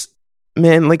well. it's just,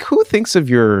 man, like who thinks of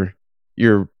your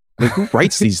like who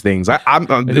writes these things? I'm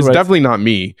it's definitely not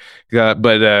me.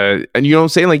 But and you know what I'm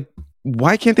saying? Like,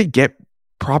 why can't they get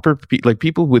proper like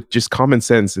people with just common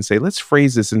sense and say, let's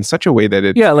phrase this in such a way that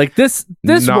it like this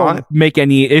won't make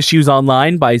any issues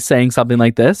online by saying something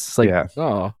like this. It's like,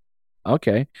 oh,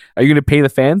 okay. Are you going to pay the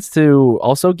fans to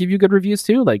also give you good reviews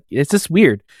too? Like, it's just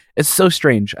weird. It's so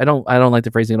strange. I don't like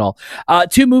the phrasing at all.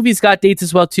 2 movies got dates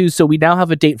as well too. So we now have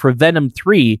a date for Venom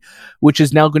 3, which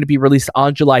is now going to be released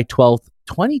on July 12th,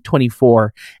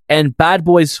 2024, and Bad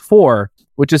Boys 4,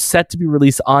 which is set to be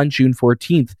released on June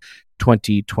 14th,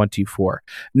 2024.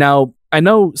 Now, I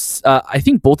know, I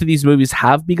think both of these movies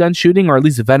have begun shooting, or at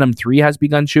least Venom 3 has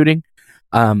begun shooting.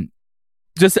 I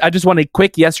just want a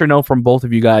quick yes or no from both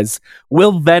of you guys.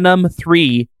 Will Venom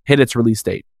 3 hit its release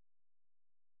date?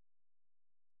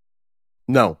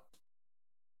 No.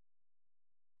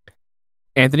 Can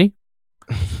Anthony?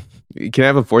 I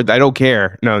have a fourth? I don't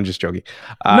care. No, I'm just joking.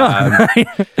 No.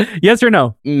 Yes or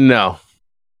no? No.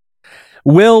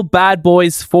 Will Bad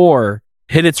Boys 4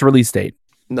 hit its release date?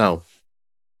 No.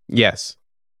 Yes.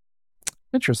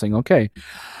 Interesting. Okay.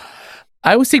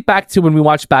 I always think back to when we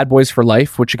watched Bad Boys for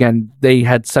Life, which again, they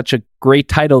had such a great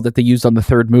title that they used on the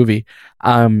 3rd movie.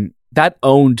 That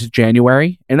owned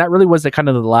January, and that really was the kind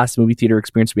of the last movie theater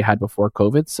experience we had before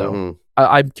COVID. So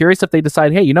I'm curious if they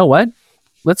decide, hey, you know what?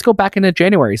 Let's go back in a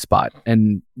January spot,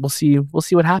 and we'll see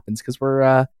what happens, because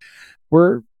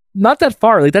we're not that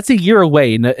far. Like, that's a year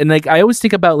away, and like I always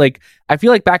think about, like, I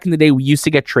feel like back in the day we used to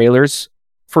get trailers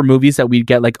for movies that we'd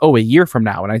get like, oh, a year from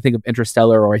now, and I think of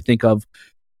Interstellar, or I think of,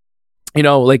 you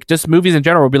know, like just movies in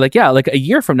general. We'll be like, yeah, like a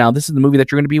year from now, this is the movie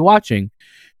that you're going to be watching.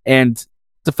 And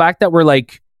the fact that we're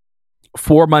like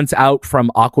 4 months out from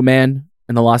Aquaman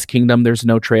and the Lost Kingdom, there's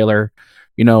no trailer.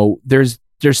 You know, there's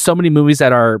so many movies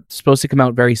that are supposed to come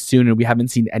out very soon and we haven't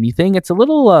seen anything. It's a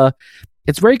little,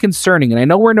 it's very concerning. And I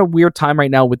know we're in a weird time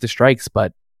right now with the strikes,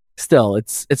 but still,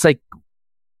 it's like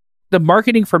the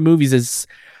marketing for movies is,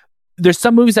 there's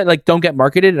some movies that like don't get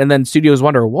marketed, and then studios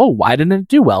wonder, whoa, why didn't it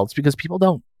do well? It's because people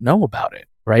don't know about it,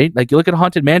 right? Like, you look at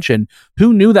Haunted Mansion,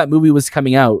 who knew that movie was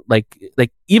coming out? Like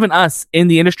even us in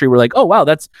the industry were like, oh wow,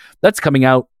 that's coming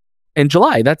out in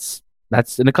July. That's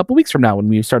in a couple weeks from now, when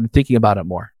we started thinking about it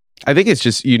more. I think it's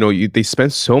just, you know, they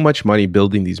spend so much money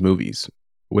building these movies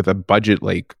with a budget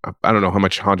like, I don't know how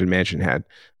much Haunted Mansion had.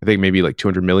 I think maybe like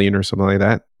 200 million or something like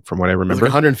that, from what I remember.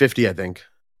 Like 150, I think.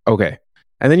 Okay.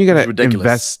 And then you got to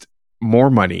invest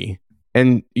more money,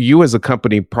 and you as a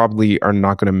company probably are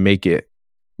not going to make it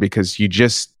because you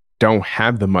just don't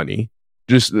have the money.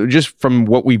 Just from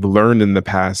what we've learned in the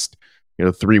past,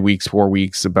 3 weeks, 4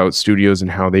 weeks about studios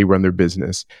and how they run their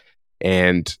business.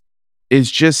 And it's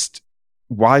just,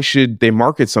 why should they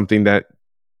market something that,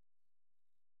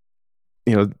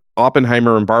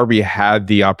 Oppenheimer and Barbie had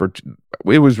the opportunity.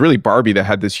 It was really Barbie that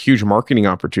had this huge marketing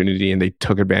opportunity, and they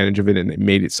took advantage of it and they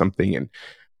made it something. And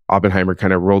Oppenheimer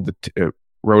kind of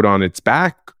rode on its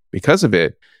back because of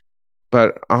it.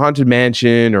 But a Haunted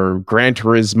Mansion or Gran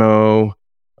Turismo,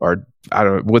 or I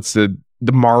don't know, what's the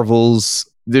Marvels,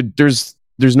 there's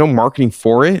no marketing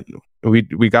for it.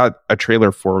 We got a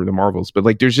trailer for the Marvels, but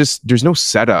like there's no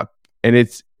setup. And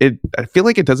I feel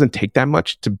like it doesn't take that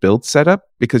much to build setup,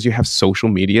 because you have social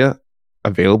media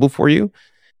available for you.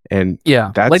 And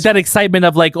yeah, that's like that excitement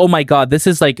of like, oh my God, this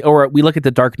is like, or we look at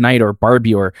The Dark Knight or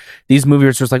Barbie or these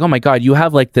movies, it's like, oh my God, you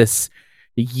have like this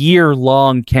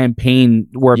year-long campaign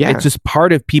where it's just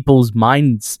part of people's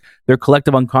minds, their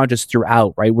collective unconscious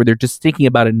throughout, right? Where they're just thinking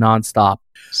about it nonstop.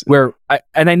 Where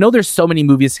I know there's so many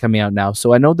movies coming out now,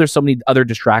 so I know there's so many other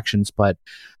distractions, but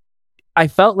I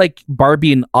felt like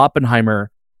Barbie and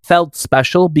Oppenheimer felt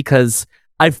special because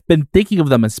I've been thinking of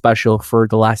them as special for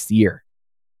the last year.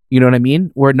 You know what I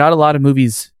mean? Where not a lot of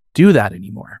movies do that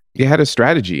anymore. You had a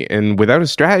strategy, and without a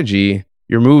strategy,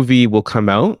 your movie will come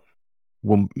out,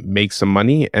 will make some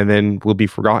money, and then will be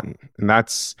forgotten. And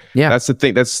that's the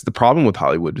thing. That's the problem with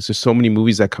Hollywood. There's just so many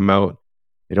movies that come out,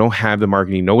 they don't have the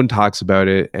marketing, no one talks about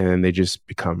it, and then they just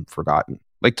become forgotten.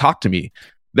 Like Talk to Me,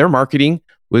 their marketing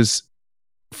was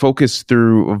focused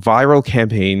through viral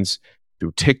campaigns,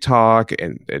 through TikTok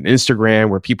and Instagram,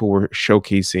 where people were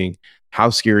showcasing how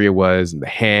scary it was, and the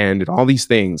hand, and all these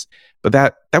things. But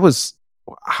that was,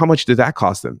 how much did that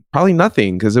cost them? Probably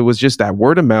nothing, because it was just that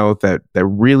word of mouth that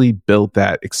really built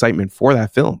that excitement for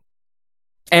that film.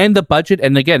 And the budget,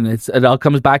 and again, it all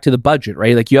comes back to the budget,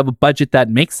 right? Like, you have a budget that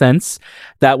makes sense.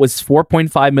 That was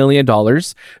 $4.5 million.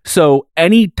 So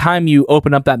anytime you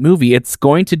open up that movie, it's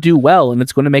going to do well, and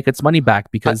it's going to make its money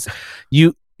back, because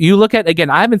you look at, again,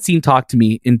 I haven't seen Talk to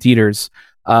Me in theaters,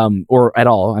 or at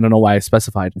all. I don't know why I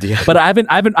specified, Yeah. but I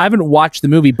haven't watched the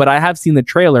movie, but I have seen the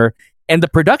trailer, and the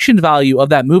production value of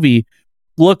that movie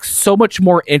looks so much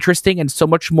more interesting and so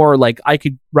much more like I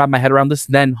could wrap my head around this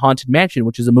than Haunted Mansion,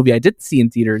 which is a movie I did see in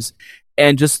theaters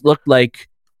and just looked like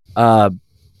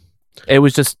it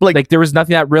was just like there was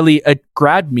nothing that really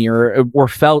grabbed me or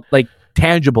felt like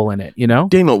tangible in it, you know?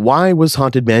 Daniel, why was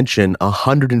Haunted Mansion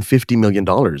 $150 million?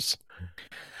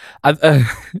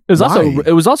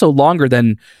 It was also longer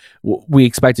than we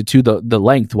expected to the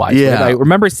length wise. Yeah. Right? I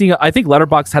remember seeing, I think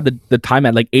Letterboxd had the time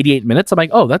at like 88 minutes. I'm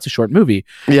like, oh, that's a short movie.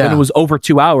 Yeah. And it was over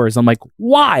 2 hours. I'm like,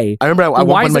 why? I remember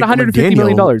why is it $150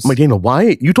 million? Daniel,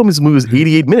 why? You told me this movie was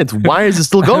 88 minutes. Why is it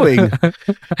still going?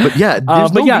 But yeah,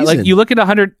 there's no reason. Like you look at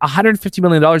 $150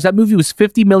 million, that movie was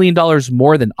 $50 million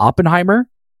more than Oppenheimer.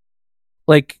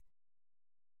 Like,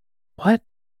 what?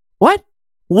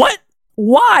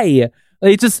 Why?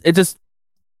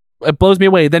 It blows me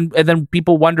away. And then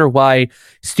people wonder why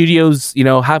studios,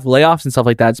 have layoffs and stuff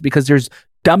like that. It's because there's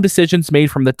dumb decisions made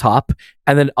from the top,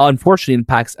 and then unfortunately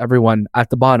impacts everyone at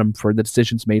the bottom for the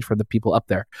decisions made for the people up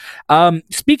there.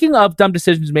 Speaking of dumb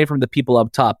decisions made from the people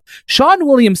up top, Sean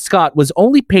William Scott was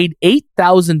only paid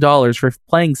 $8,000 for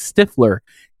playing Stifler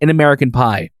in American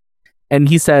Pie. And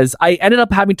he says, I ended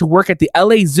up having to work at the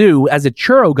LA Zoo as a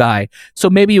churro guy, so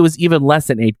maybe it was even less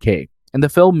than $8K. And the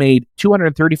film made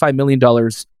 $235 million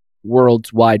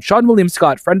worldwide. Sean William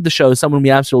Scott, friend of the show, someone we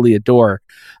absolutely adore.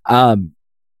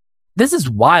 This is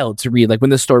wild to read, like when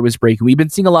the story was breaking. We've been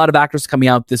seeing a lot of actors coming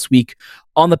out this week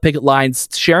on the picket lines,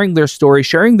 sharing their story,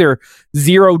 sharing their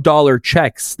 $0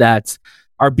 checks that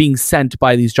are being sent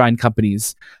by these giant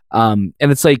companies. And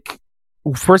it's like,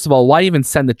 first of all, why even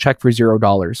send the check for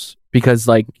 $0? Because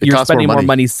like you're spending more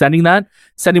money sending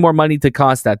more money to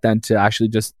cost that than to actually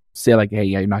just say like, hey,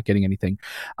 yeah, you're not getting anything.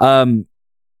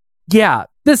 Yeah,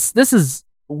 this is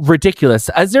ridiculous.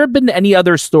 Has there been any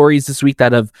other stories this week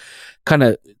that have kind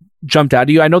of jumped out at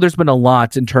you? I know there's been a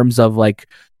lot in terms of like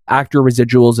actor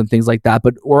residuals and things like that,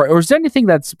 but or is there anything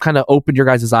that's kind of opened your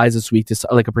guys' eyes this week to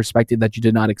like a perspective that you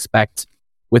did not expect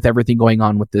with everything going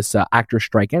on with this actor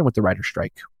strike and with the writer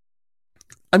strike?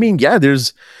 I mean, yeah,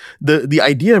 there's the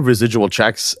idea of residual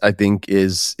checks, I think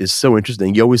is so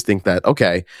interesting. You always think that,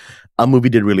 okay, a movie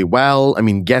did really well. I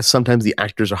mean, yes, sometimes the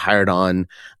actors are hired on.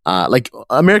 Like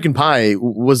American Pie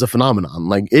was a phenomenon.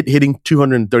 Like it hitting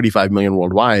 235 million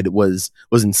worldwide was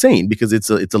insane because it's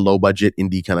a low budget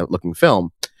indie kind of looking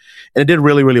film, and it did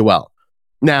really, really well.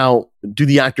 Now, do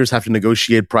the actors have to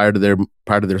negotiate prior to their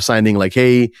signing? Like,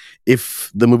 hey, if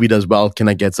the movie does well, can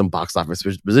I get some box office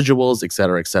residuals, et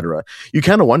cetera, et cetera? You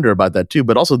kind of wonder about that too.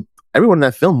 But also, everyone in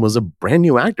that film was a brand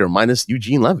new actor, minus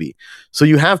Eugene Levy. So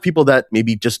you have people that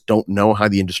maybe just don't know how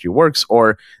the industry works,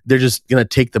 or they're just gonna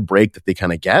take the break that they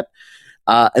kind of get.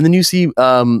 And then you see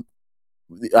the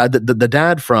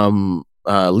dad from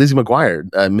Lizzie McGuire,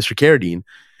 Mr. Carradine.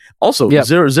 Also, yep.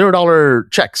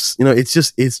 $0 checks.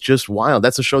 It's just wild.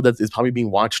 That's a show that is probably being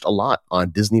watched a lot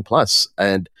on Disney Plus,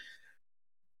 and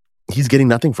he's getting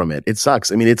nothing from it. It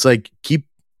sucks. I mean, it's like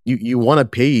you want to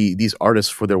pay these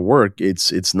artists for their work.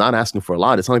 It's not asking for a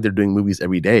lot. It's not like they're doing movies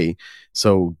every day.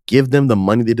 So give them the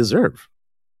money they deserve.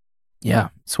 Yeah,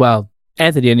 it's wild.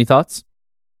 Anthony, any thoughts?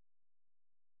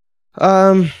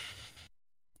 It's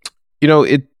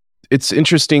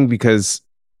interesting because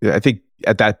I think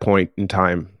at that point in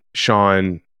time,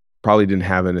 Sean probably didn't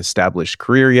have an established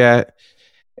career yet,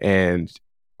 and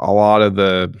a lot of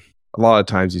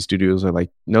times these studios are like,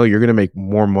 no, you're going to make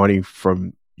more money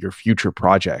from your future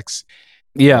projects.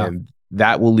 Yeah, and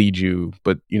that will lead you,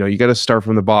 but you got to start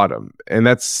from the bottom, and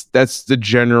that's the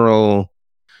general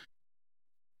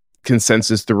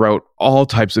consensus throughout all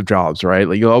types of jobs, right?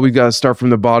 Like you always got to start from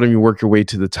the bottom, you work your way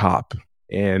to the top.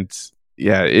 And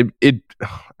yeah, it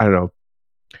I don't know.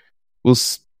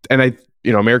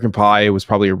 American Pie was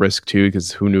probably a risk too,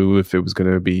 because who knew if it was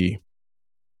going to be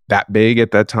that big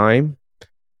at that time.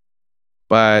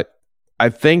 But I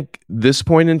think this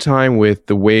point in time, with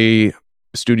the way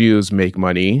studios make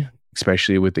money,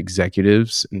 especially with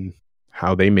executives and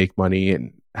how they make money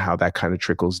and how that kind of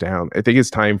trickles down, I think it's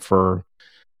time for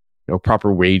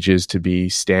proper wages to be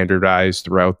standardized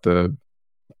throughout the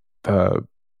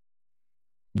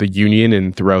union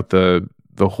and throughout the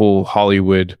whole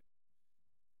Hollywood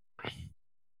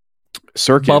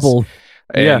circus bubble,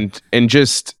 and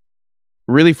just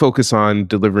really focus on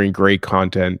delivering great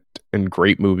content and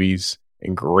great movies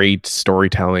and great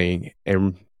storytelling,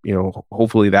 and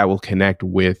hopefully that will connect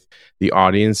with the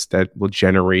audience, that will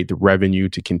generate the revenue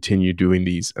to continue doing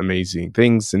these amazing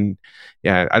things. And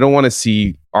yeah, I don't want to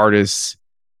see artists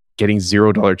getting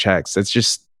 $0 checks. That's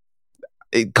just,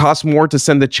 it costs more to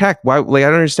send the check. Why? Like, I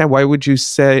don't understand. Why would you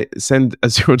send a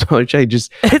 $0 check?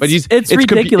 Just it's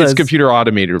ridiculous. It's computer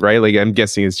automated, right? Like, I'm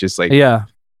guessing it's just like, yeah.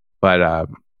 But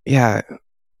yeah,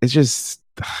 it's just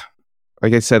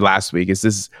like I said last week. It's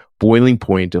this boiling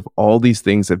point of all these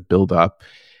things that build up,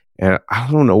 and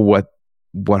I don't know what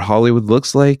Hollywood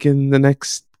looks like in the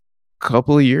next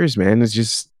couple of years, man.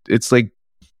 It's like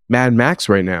Mad Max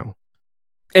right now.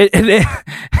 It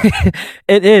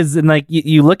it is, and like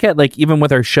you look at like even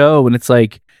with our show, and it's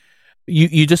like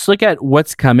you just look at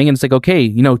what's coming, and it's like, okay,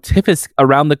 TIFF is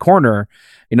around the corner.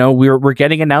 We're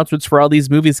getting announcements for all these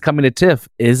movies coming to TIFF.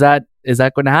 Is that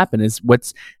going to happen?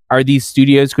 Are these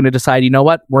studios going to decide? You know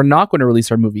what? We're not going to release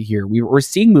our movie here. We're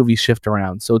seeing movies shift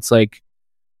around, so it's like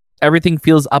everything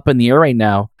feels up in the air right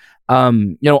now.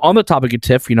 On the topic of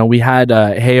TIFF, we had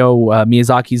Hayao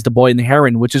Miyazaki's The Boy and the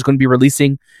Heron, which is going to be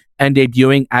releasing and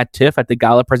debuting at TIFF at the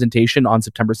gala presentation on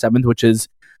September 7th, which is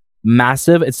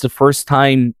massive. It's the first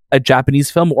time a Japanese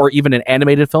film or even an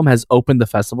animated film has opened the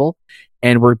festival,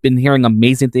 and we've been hearing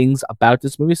amazing things about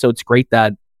this movie. So it's great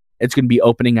that it's going to be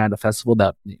opening at a festival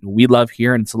that we love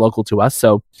here and it's local to us.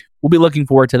 So we'll be looking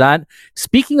forward to that.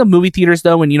 Speaking of movie theaters,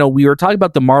 though, and we were talking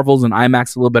about the Marvels and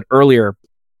IMAX a little bit earlier.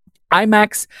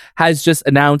 IMAX has just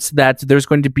announced that there's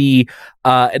going to be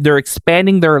they're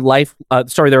expanding their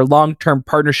long-term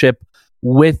partnership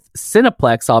with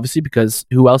Cineplex, obviously, because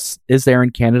who else is there in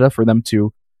Canada for them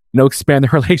to expand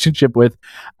their relationship with?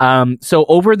 So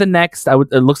over the next,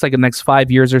 it looks like the next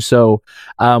 5 years or so,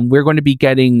 we're going to be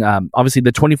getting obviously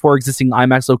the 24 existing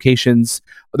IMAX locations.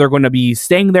 They're going to be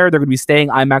staying there. They're going to be staying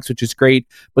IMAX, which is great.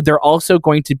 But they're also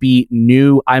going to be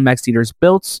new IMAX theaters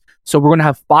built. So we're going to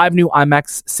have 5 new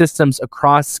IMAX systems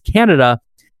across Canada,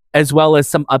 as well as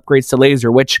some upgrades to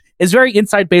laser, which is very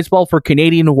inside baseball for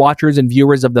Canadian watchers and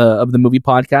viewers of the movie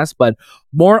podcast. But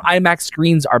more IMAX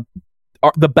screens are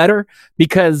the better,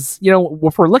 because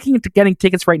if we're looking into getting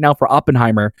tickets right now for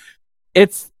Oppenheimer,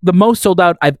 it's the most sold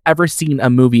out I've ever seen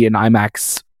a movie in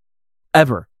IMAX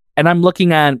ever. And I'm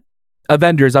looking at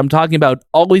Avengers. I'm talking about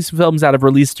all these films that have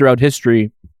released throughout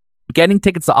history. Getting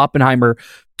tickets to Oppenheimer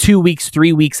 2 weeks,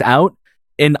 3 weeks out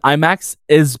in IMAX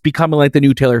is becoming like the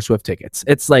new Taylor Swift tickets.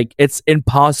 It's like, it's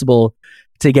impossible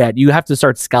to get. You have to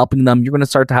start scalping them. You're going to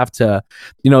start to have to,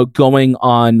 going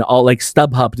on all like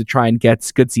StubHub to try and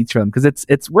get good seats for them,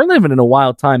 because we're living in a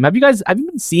wild time. Have you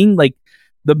been seeing like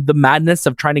the madness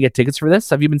of trying to get tickets for this?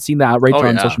 Have you been seeing the outrage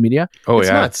on social media? Oh, it's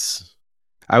yeah. Nuts.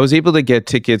 I was able to get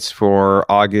tickets for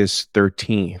August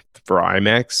 13th for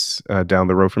IMAX down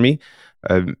the road for me,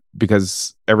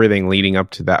 because everything leading up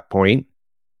to that point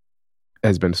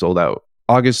has been sold out.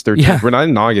 August 13th. Yeah. We're not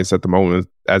in August at the moment.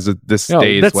 As of this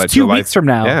day is that's 2 weeks from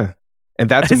now. Yeah. And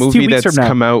that's a movie that's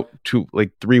come out to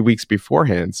like 3 weeks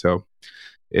beforehand. So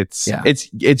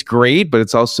it's great, but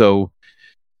it's also,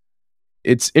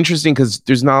 it's interesting because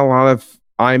there's not a lot of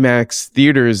IMAX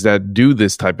theaters that do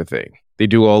this type of thing. They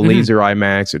do all laser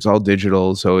IMAX. It's all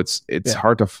digital. So it's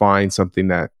hard to find something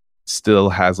that still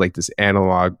has like this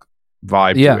analog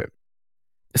vibe to it.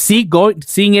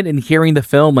 Seeing it and hearing the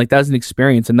film, like, that was an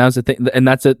experience, and that was the thing, and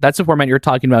that's the format you're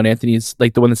talking about, Anthony, is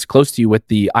like the one that's close to you with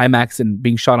the IMAX and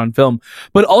being shot on film.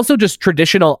 But also just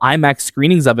traditional IMAX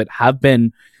screenings of it have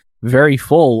been very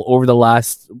full over the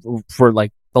last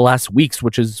weeks,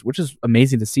 which is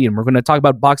amazing to see. And we're going to talk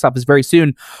about box office very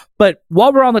soon. But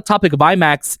while we're on the topic of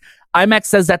IMAX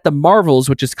says that the Marvels,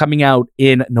 which is coming out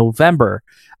in November,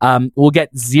 will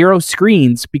get 0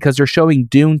 screens because they're showing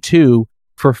Dune 2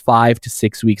 for 5 to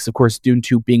 6 weeks. Of course, Dune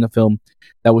 2 being a film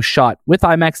that was shot with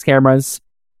IMAX cameras.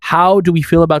 How do we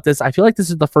feel about this? I feel like this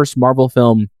is the first Marvel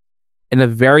film in a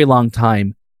very long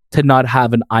time to not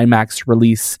have an IMAX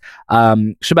release.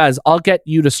 Shabazz, I'll get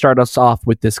you to start us off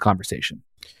with this conversation.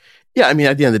 Yeah, I mean,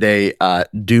 at the end of the day,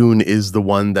 Dune is the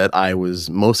one that I was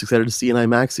most excited to see in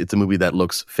IMAX. It's a movie that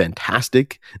looks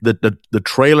fantastic. The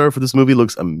trailer for this movie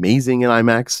looks amazing in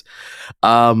IMAX.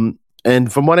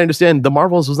 And from what I understand, The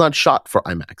Marvels was not shot for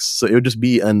IMAX. So it would just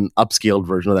be an upscaled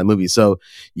version of that movie. So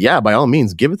yeah, by all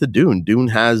means, give it to Dune. Dune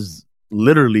has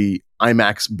literally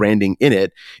IMAX branding in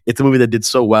it. It's a movie that did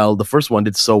so well. The first one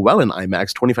did so well in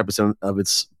IMAX. 25% of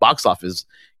its box office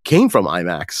came from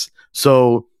IMAX.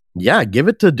 So yeah, give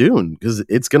it to Dune, because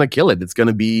it's going to kill it. It's going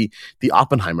to be the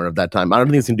Oppenheimer of that time. I don't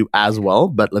think it's going to do as well,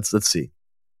 but let's see.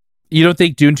 You don't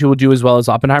think Dune 2 will do as well as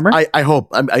Oppenheimer? I hope.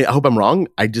 I hope I'm wrong.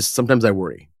 Sometimes I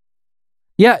worry.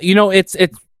 Yeah, it's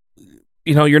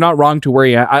you're not wrong to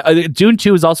worry. Dune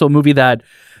 2 is also a movie that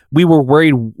we were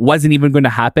worried wasn't even going to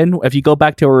happen. If you go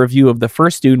back to a review of the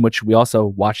first Dune, which we also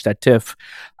watched at TIFF,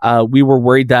 we were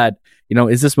worried that,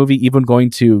 is this movie even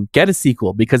going to get a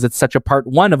sequel, because it's such a part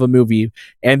 1 of a movie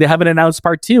and they haven't announced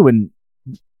part 2. And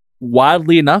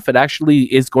wildly enough, it actually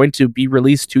is going to be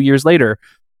released 2 years later,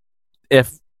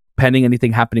 if pending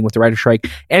anything happening with the writer's strike.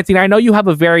 Anthony, I know you have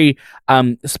a very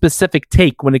specific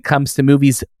take when it comes to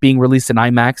movies being released in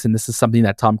IMAX, and this is something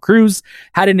that Tom Cruise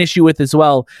had an issue with as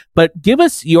well. But give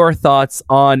us your thoughts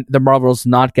on the Marvels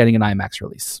not getting an IMAX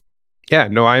release. Yeah,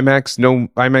 no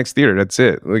IMAX theater. That's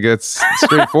it. Like, that's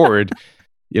straightforward.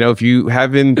 If you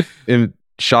haven't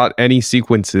shot any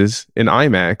sequences in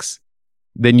IMAX,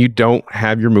 then you don't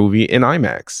have your movie in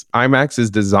IMAX. IMAX is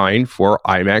designed for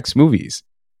IMAX movies.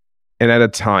 And at a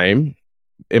time,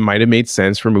 it might have made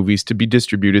sense for movies to be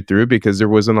distributed through it because there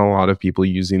wasn't a lot of people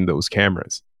using those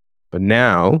cameras. But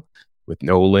now, with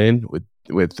Nolan,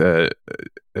 with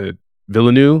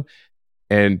Villeneuve,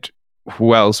 and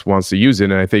who else wants to use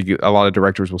it, and I think a lot of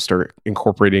directors will start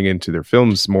incorporating into their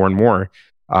films more and more,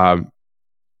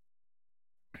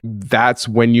 that's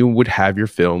when you would have your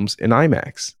films in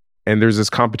IMAX. And there's this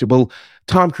competition. Well,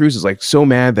 Tom Cruise is like so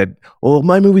mad that,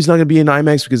 my movie's not going to be in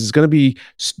IMAX because it's going to be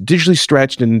digitally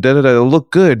stretched and it'll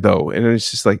look good though. And it's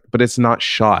just like, but it's not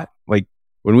shot. Like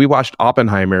when we watched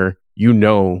Oppenheimer,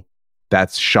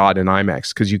 that's shot in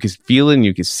IMAX because you can feel it and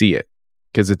you can see it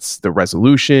because it's the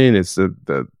resolution, it's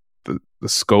the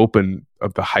scope and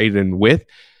of the height and width.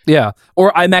 Yeah,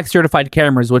 or IMAX certified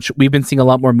cameras, which we've been seeing a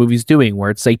lot more movies doing,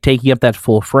 where it's like taking up that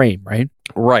full frame, right?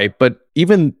 Right, but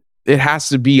even it has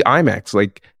to be IMAX.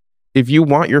 Like, if you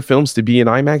want your films to be in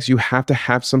IMAX, you have to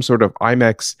have some sort of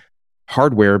IMAX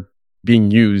hardware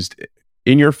being used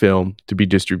in your film to be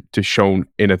shown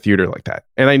in a theater like that.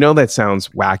 And I know that sounds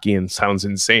wacky and sounds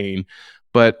insane,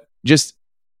 but just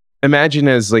imagine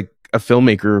as like a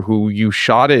filmmaker who you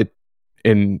shot it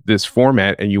in this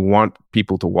format and you want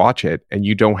people to watch it and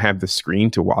you don't have the screen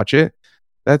to watch it.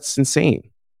 That's insane.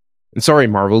 And sorry,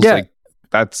 Marvels. Yeah.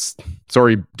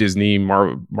 Sorry, Disney,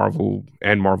 Marvel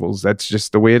and Marvels. That's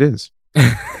just the way it is.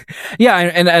 Yeah,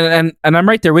 and I'm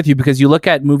right there with you because you look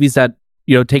at movies that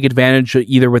take advantage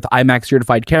either with IMAX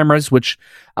certified cameras, which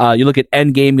you look at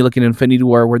Endgame, you look at Infinity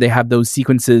War, where they have those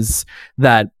sequences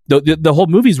that the whole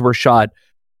movies were shot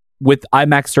with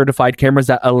IMAX certified cameras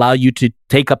that allow you to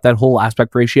take up that whole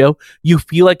aspect ratio. You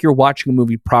feel like you're watching a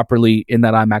movie properly in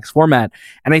that IMAX format.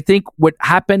 And I think what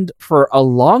happened for a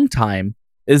long time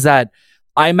is that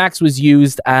IMAX was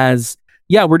used as,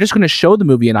 we're just going to show the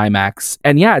movie in IMAX.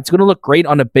 And it's going to look great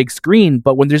on a big screen.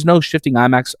 But when there's no shifting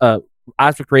IMAX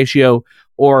aspect ratio,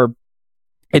 or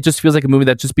it just feels like a movie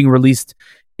that's just being released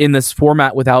in this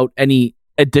format without any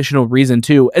additional reason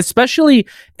too, especially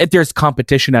if there's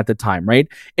competition at the time, right?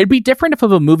 It'd be different if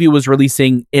a movie was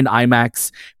releasing in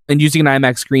IMAX and using an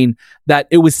IMAX screen, that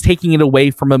it was taking it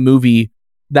away from a movie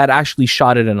that actually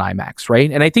shot it in IMAX, right?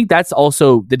 And I think that's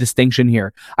also the distinction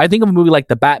here. I think of a movie like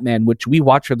The Batman, which we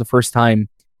watched for the first time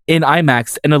in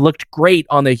IMAX, and it looked great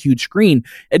on the huge screen.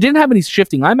 It didn't have any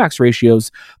shifting IMAX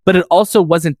ratios, but it also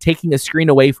wasn't taking a screen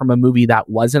away from a movie that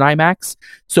was in IMAX.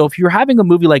 So if you're having a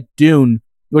movie like Dune,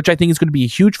 which I think is going to be a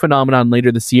huge phenomenon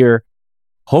later this year,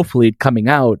 hopefully coming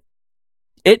out,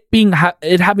 it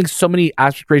having so many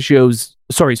aspect ratios,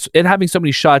 it having so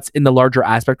many shots in the larger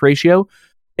aspect ratio,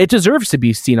 it deserves to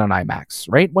be seen on IMAX,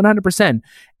 right? 100%.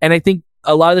 And I think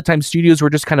a lot of the time studios were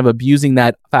just kind of abusing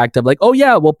that fact of like,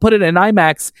 we'll put it in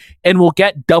IMAX and we'll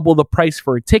get double the price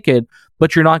for a ticket,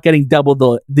 but you're not getting double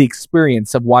the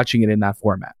experience of watching it in that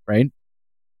format, right?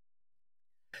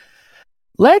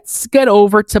 Let's get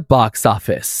over to box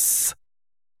office.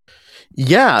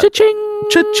 Yeah. Cha-ching!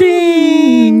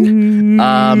 Cha-ching!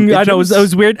 I know, it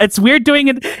was weird. It's weird doing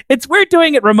it. It's weird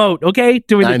doing it remote, okay?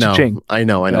 Doing the cha-ching. I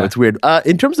know. Yeah. It's weird.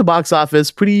 In terms of box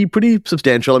office, pretty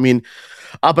substantial. I mean,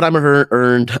 Oppenheimer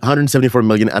earned 174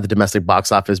 million at the domestic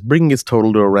box office, bringing its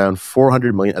total to around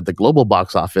 400 million at the global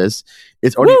box office.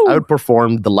 It's already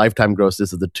outperformed the lifetime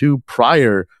grosses of the two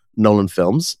prior Nolan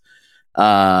films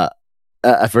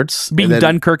efforts. Being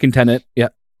Dunkirk and Tenet, yeah.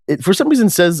 It, for some reason,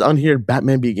 says on here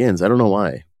Batman Begins. I don't know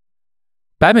why.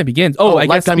 Batman Begins. I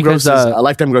guess because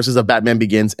lifetime grosses of Batman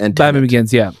Begins and Tenet. Batman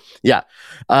Begins, yeah. Yeah.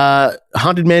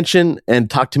 Haunted Mansion and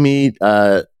Talk to Me.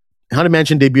 Haunted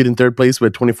Mansion debuted in third place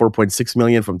with 24.6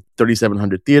 million from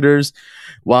 3,700 theaters,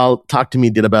 while Talk to Me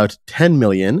did about 10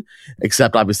 million,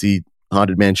 except obviously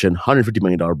Haunted Mansion, $150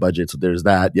 million budget. So there's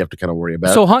that you have to kind of worry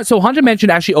about. So Haunted Mansion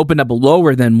actually opened up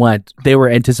lower than what they were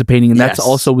anticipating, and that's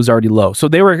also was already low. So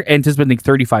they were anticipating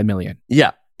 35 million.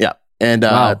 Yeah. And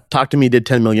Talk to Me did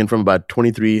 10 million from about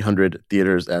 2,300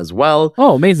 theaters as well.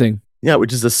 Oh, amazing. Yeah,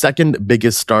 which is the second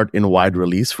biggest start in wide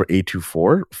release for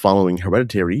A24, following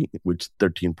Hereditary, which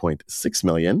 13.6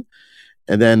 million.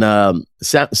 And then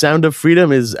Sound of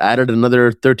Freedom is added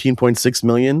another 13.6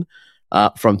 million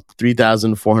from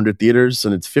 3,400 theaters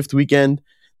in its fifth weekend.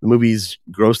 The movie's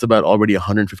grossed about already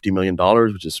 $150 million,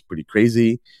 which is pretty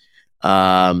crazy.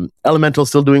 Elemental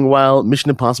still doing well. Mission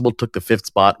Impossible took the 5th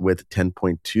spot with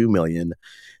 10.2 million,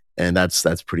 and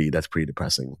that's pretty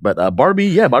depressing. But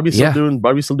Barbie's still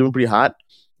doing pretty hot.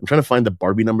 I'm trying to find the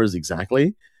Barbie numbers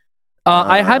exactly.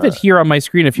 I have it here on my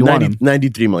screen if you want them.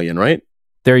 93 million, right?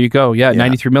 There you go. Yeah,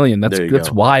 93 million.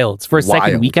 That's wild. For a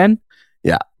second weekend?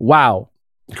 Yeah. Wow.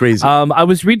 Crazy. I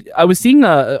was seeing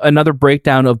another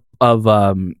breakdown of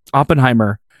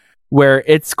Oppenheimer where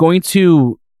it's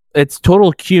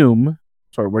total cum.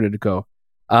 Sorry, where did it go?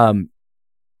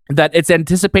 That it's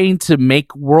anticipating to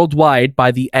make worldwide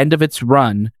by the end of its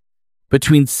run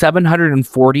between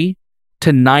 $740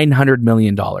 to $900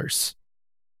 million.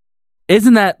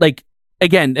 Isn't that like,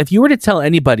 again, if you were to tell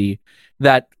anybody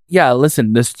that, yeah,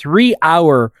 listen, this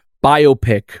 3-hour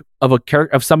biopic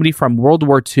of somebody from World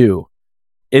War II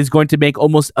is going to make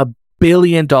almost $1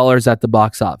 billion at the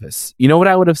box office, you know what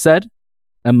I would have said?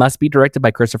 It must be directed by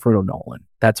Christopher Nolan.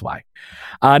 That's why.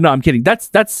 No, I'm kidding.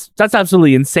 That's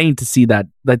absolutely insane to see that,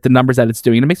 like the numbers that it's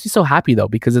doing. And it makes me so happy though,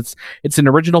 because it's an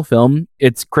original film.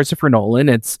 It's Christopher Nolan.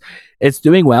 It's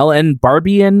doing well, and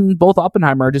Barbie and both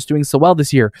Oppenheimer are just doing so well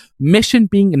this year. Mission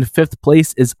being in 5th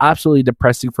place is absolutely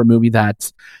depressing for a movie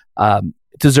that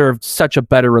deserved such a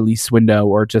better release window,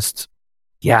 or just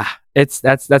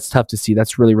that's tough to see.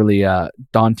 That's really, really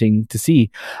daunting to see.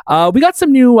 We got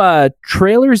some new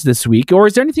trailers this week. Or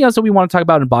is there anything else that we want to talk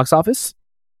about in box office?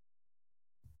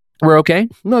 We're okay?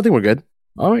 No, I think we're good.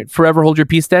 All right. Forever hold your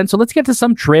peace then. So let's get to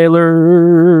some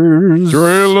trailers.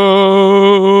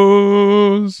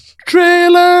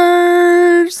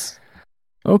 Trailers.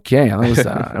 Okay,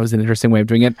 that was an interesting way of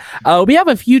doing it. We have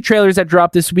a few trailers that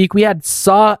dropped this week. We had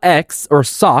Saw X, or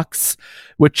Socks,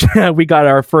 which we got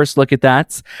our first look at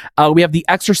that. We have The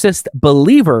Exorcist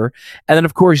Believer, and then,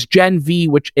 of course, Gen V,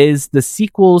 which is the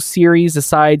sequel series, a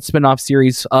side spin-off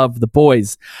series of The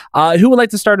Boys. Who would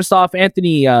like to start us off?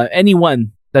 Anthony,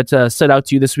 anyone that stood out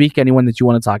to you this week? Anyone that you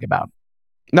want to talk about?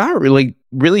 Not really.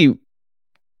 Really,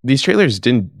 these trailers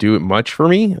didn't do it much for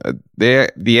me.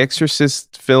 The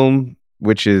Exorcist film,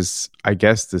 which is, I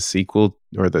guess, the sequel,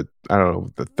 or the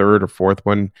 3rd or 4th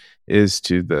one is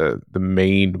to the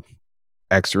main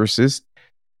Exorcist,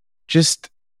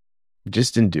 just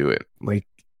didn't do it. Like,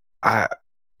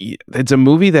 it's a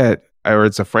movie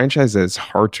it's a franchise that's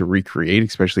hard to recreate,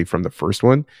 especially from the first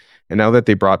one. And now that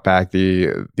they brought back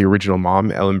the original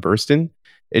mom, Ellen Burstyn,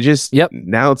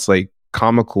 now it's like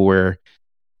comical, where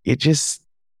it just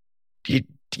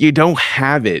you don't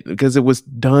have it, because it was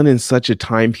done in such a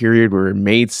time period where it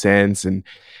made sense. And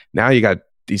now you got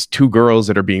these 2 girls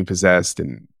that are being possessed,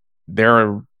 and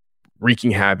they're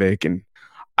wreaking havoc. And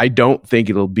I don't think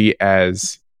it'll be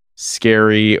as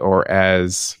scary or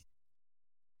as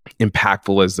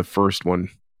impactful as the first one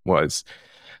was.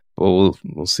 But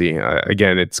we'll see.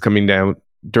 Again, it's coming down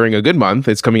during a good month.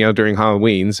 It's coming out during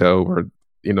Halloween, so we're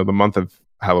the month of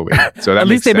Halloween. So that at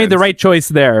least they made the right choice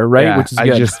there, right? Yeah, which is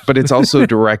good. But it's also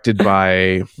directed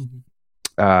by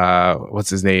what's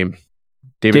his name?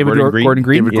 David Gordon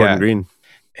Green. David Gordon Green.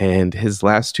 And his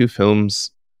last 2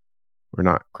 films were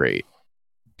not great,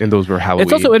 and those were Halloween.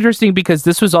 It's also interesting because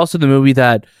this was also the movie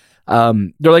that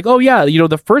they're like, oh yeah,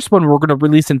 the first one we're going to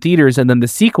release in theaters, and then the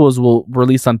sequels will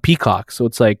release on Peacock. So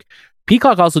it's like,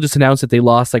 Peacock also just announced that they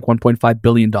lost like $1.5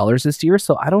 billion this year.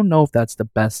 So I don't know if that's the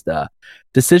best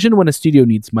decision when a studio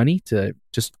needs money to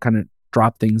just kind of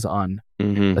drop things on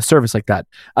a service like that.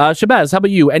 Shabazz, how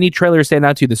about you? Any trailers stand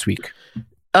out to you this week?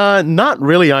 Not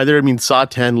really either. I mean, Saw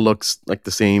 10 looks like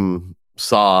the same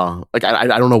Saw. Like, I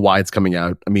don't know why it's coming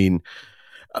out. I mean,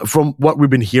 from what we've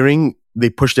been hearing, they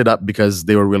pushed it up because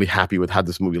they were really happy with how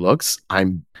this movie looks.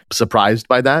 I'm surprised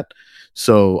by that.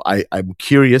 So I'm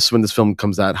curious when this film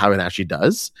comes out how it actually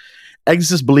does.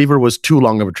 Exorcist Believer was too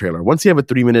long of a trailer. Once you have a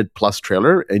 3-minute plus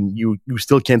trailer and you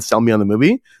still can't sell me on the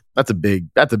movie, that's a big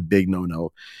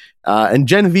no-no. And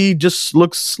Gen V just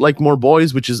looks like more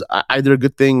boys, which is either a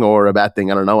good thing or a bad thing.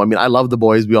 I don't know. I mean, I love the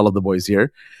boys. We all love the boys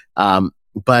here.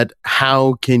 But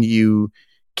how can you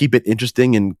keep it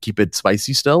interesting and keep it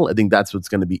spicy still? I think that's what's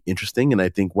going to be interesting. And I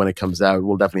think when it comes out,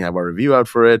 we'll definitely have our review out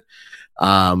for it.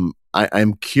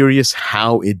 I'm curious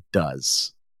how it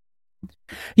does.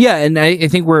 Yeah, and I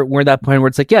think we're at that point where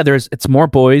it's like, yeah, it's more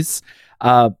boys.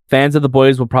 Fans of the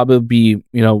boys will probably be,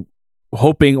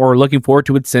 hoping or looking forward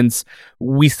to it, since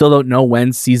we still don't know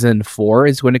when season 4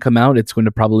 is going to come out. It's going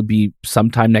to probably be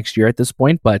sometime next year at this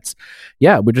point, but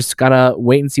yeah, we just gotta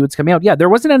wait and see what's coming out. Yeah, there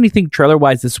wasn't anything trailer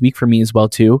wise this week for me as well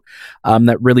too,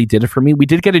 that really did it for me. We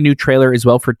did get a new trailer as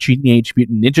well for Teenage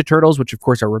Mutant Ninja Turtles, which of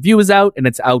course our review is out and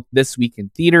it's out this week in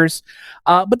theaters.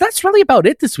 But that's really about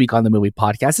it this week on the Movie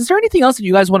Podcast. Is there anything else that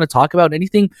you guys want to talk about?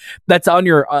 Anything that's on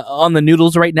your on the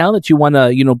noodles right now that you want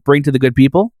to bring to the good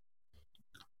people?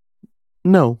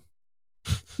 No.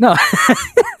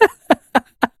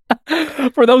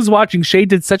 For those watching, Shay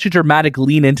did such a dramatic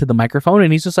lean into the microphone,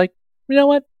 and he's just like, you know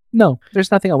what? No,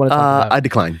 there's nothing I want to talk about. I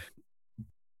decline.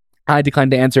 I decline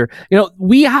to answer.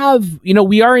 We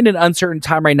are in an uncertain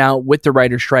time right now with the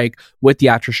writer strike, with the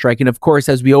actor strike. And of course,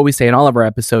 as we always say in all of our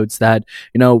episodes, that,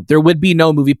 there would be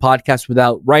no movie podcast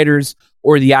without writers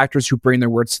or the actors who bring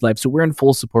their words to life. So we're in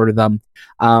full support of them.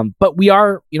 But we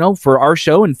are, for our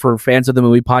show and for fans of the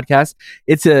movie podcast,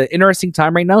 it's an interesting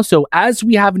time right now. So as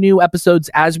we have new episodes,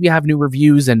 as we have new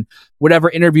reviews and whatever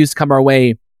interviews come our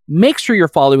way, make sure you're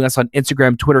following us on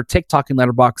Instagram, Twitter, TikTok, and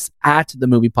Letterboxd at the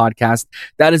Movie Podcast.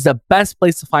 That is the best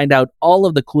place to find out all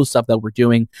of the cool stuff that we're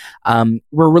doing.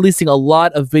 We're releasing a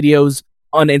lot of videos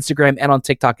on Instagram and on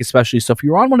TikTok especially. So if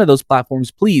you're on one of those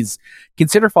platforms, please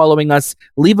consider following us,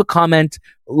 leave a comment,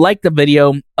 like the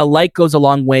video. A like goes a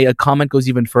long way. A comment goes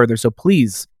even further. So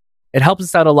please, it helps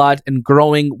us out a lot in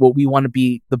growing what we want to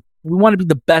be. We want to be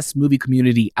the best movie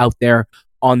community out there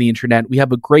on the internet. We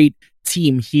have a great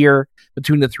team here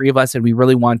between the three of us, and we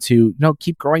really want to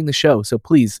keep growing the show. So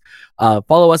please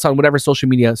follow us on whatever social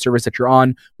media service that you're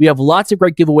on. We have lots of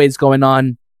great giveaways going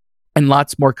on and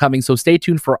lots more coming. So stay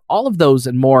tuned for all of those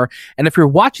and more. And if you're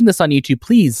watching this on YouTube,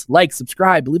 please like,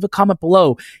 subscribe, leave a comment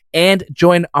below, and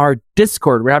join our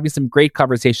Discord. We're having some great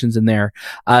conversations in there.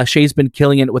 Shay's been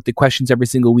killing it with the questions every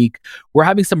single week. We're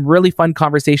having some really fun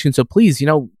conversations. So please,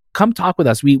 come talk with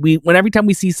us. When every time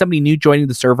we see somebody new joining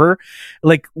the server,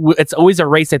 it's always a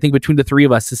race, I think, between the three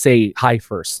of us to say hi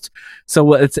first.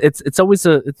 So it's always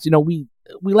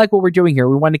we like what we're doing here.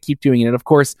 We want to keep doing it. And of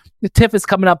course, the TIFF is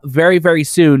coming up very, very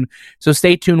soon. So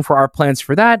stay tuned for our plans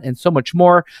for that and so much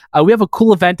more. We have a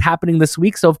cool event happening this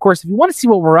week. So of course, if you want to see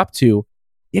what we're up to,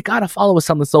 you got to follow us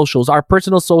on the socials. Our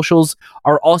personal socials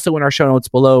are also in our show notes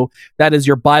below. That is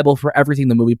your Bible for everything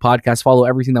the Movie Podcast. Follow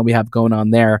everything that we have going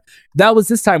on there. That was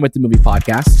this time with the Movie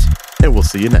Podcast. And we'll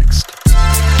see you next.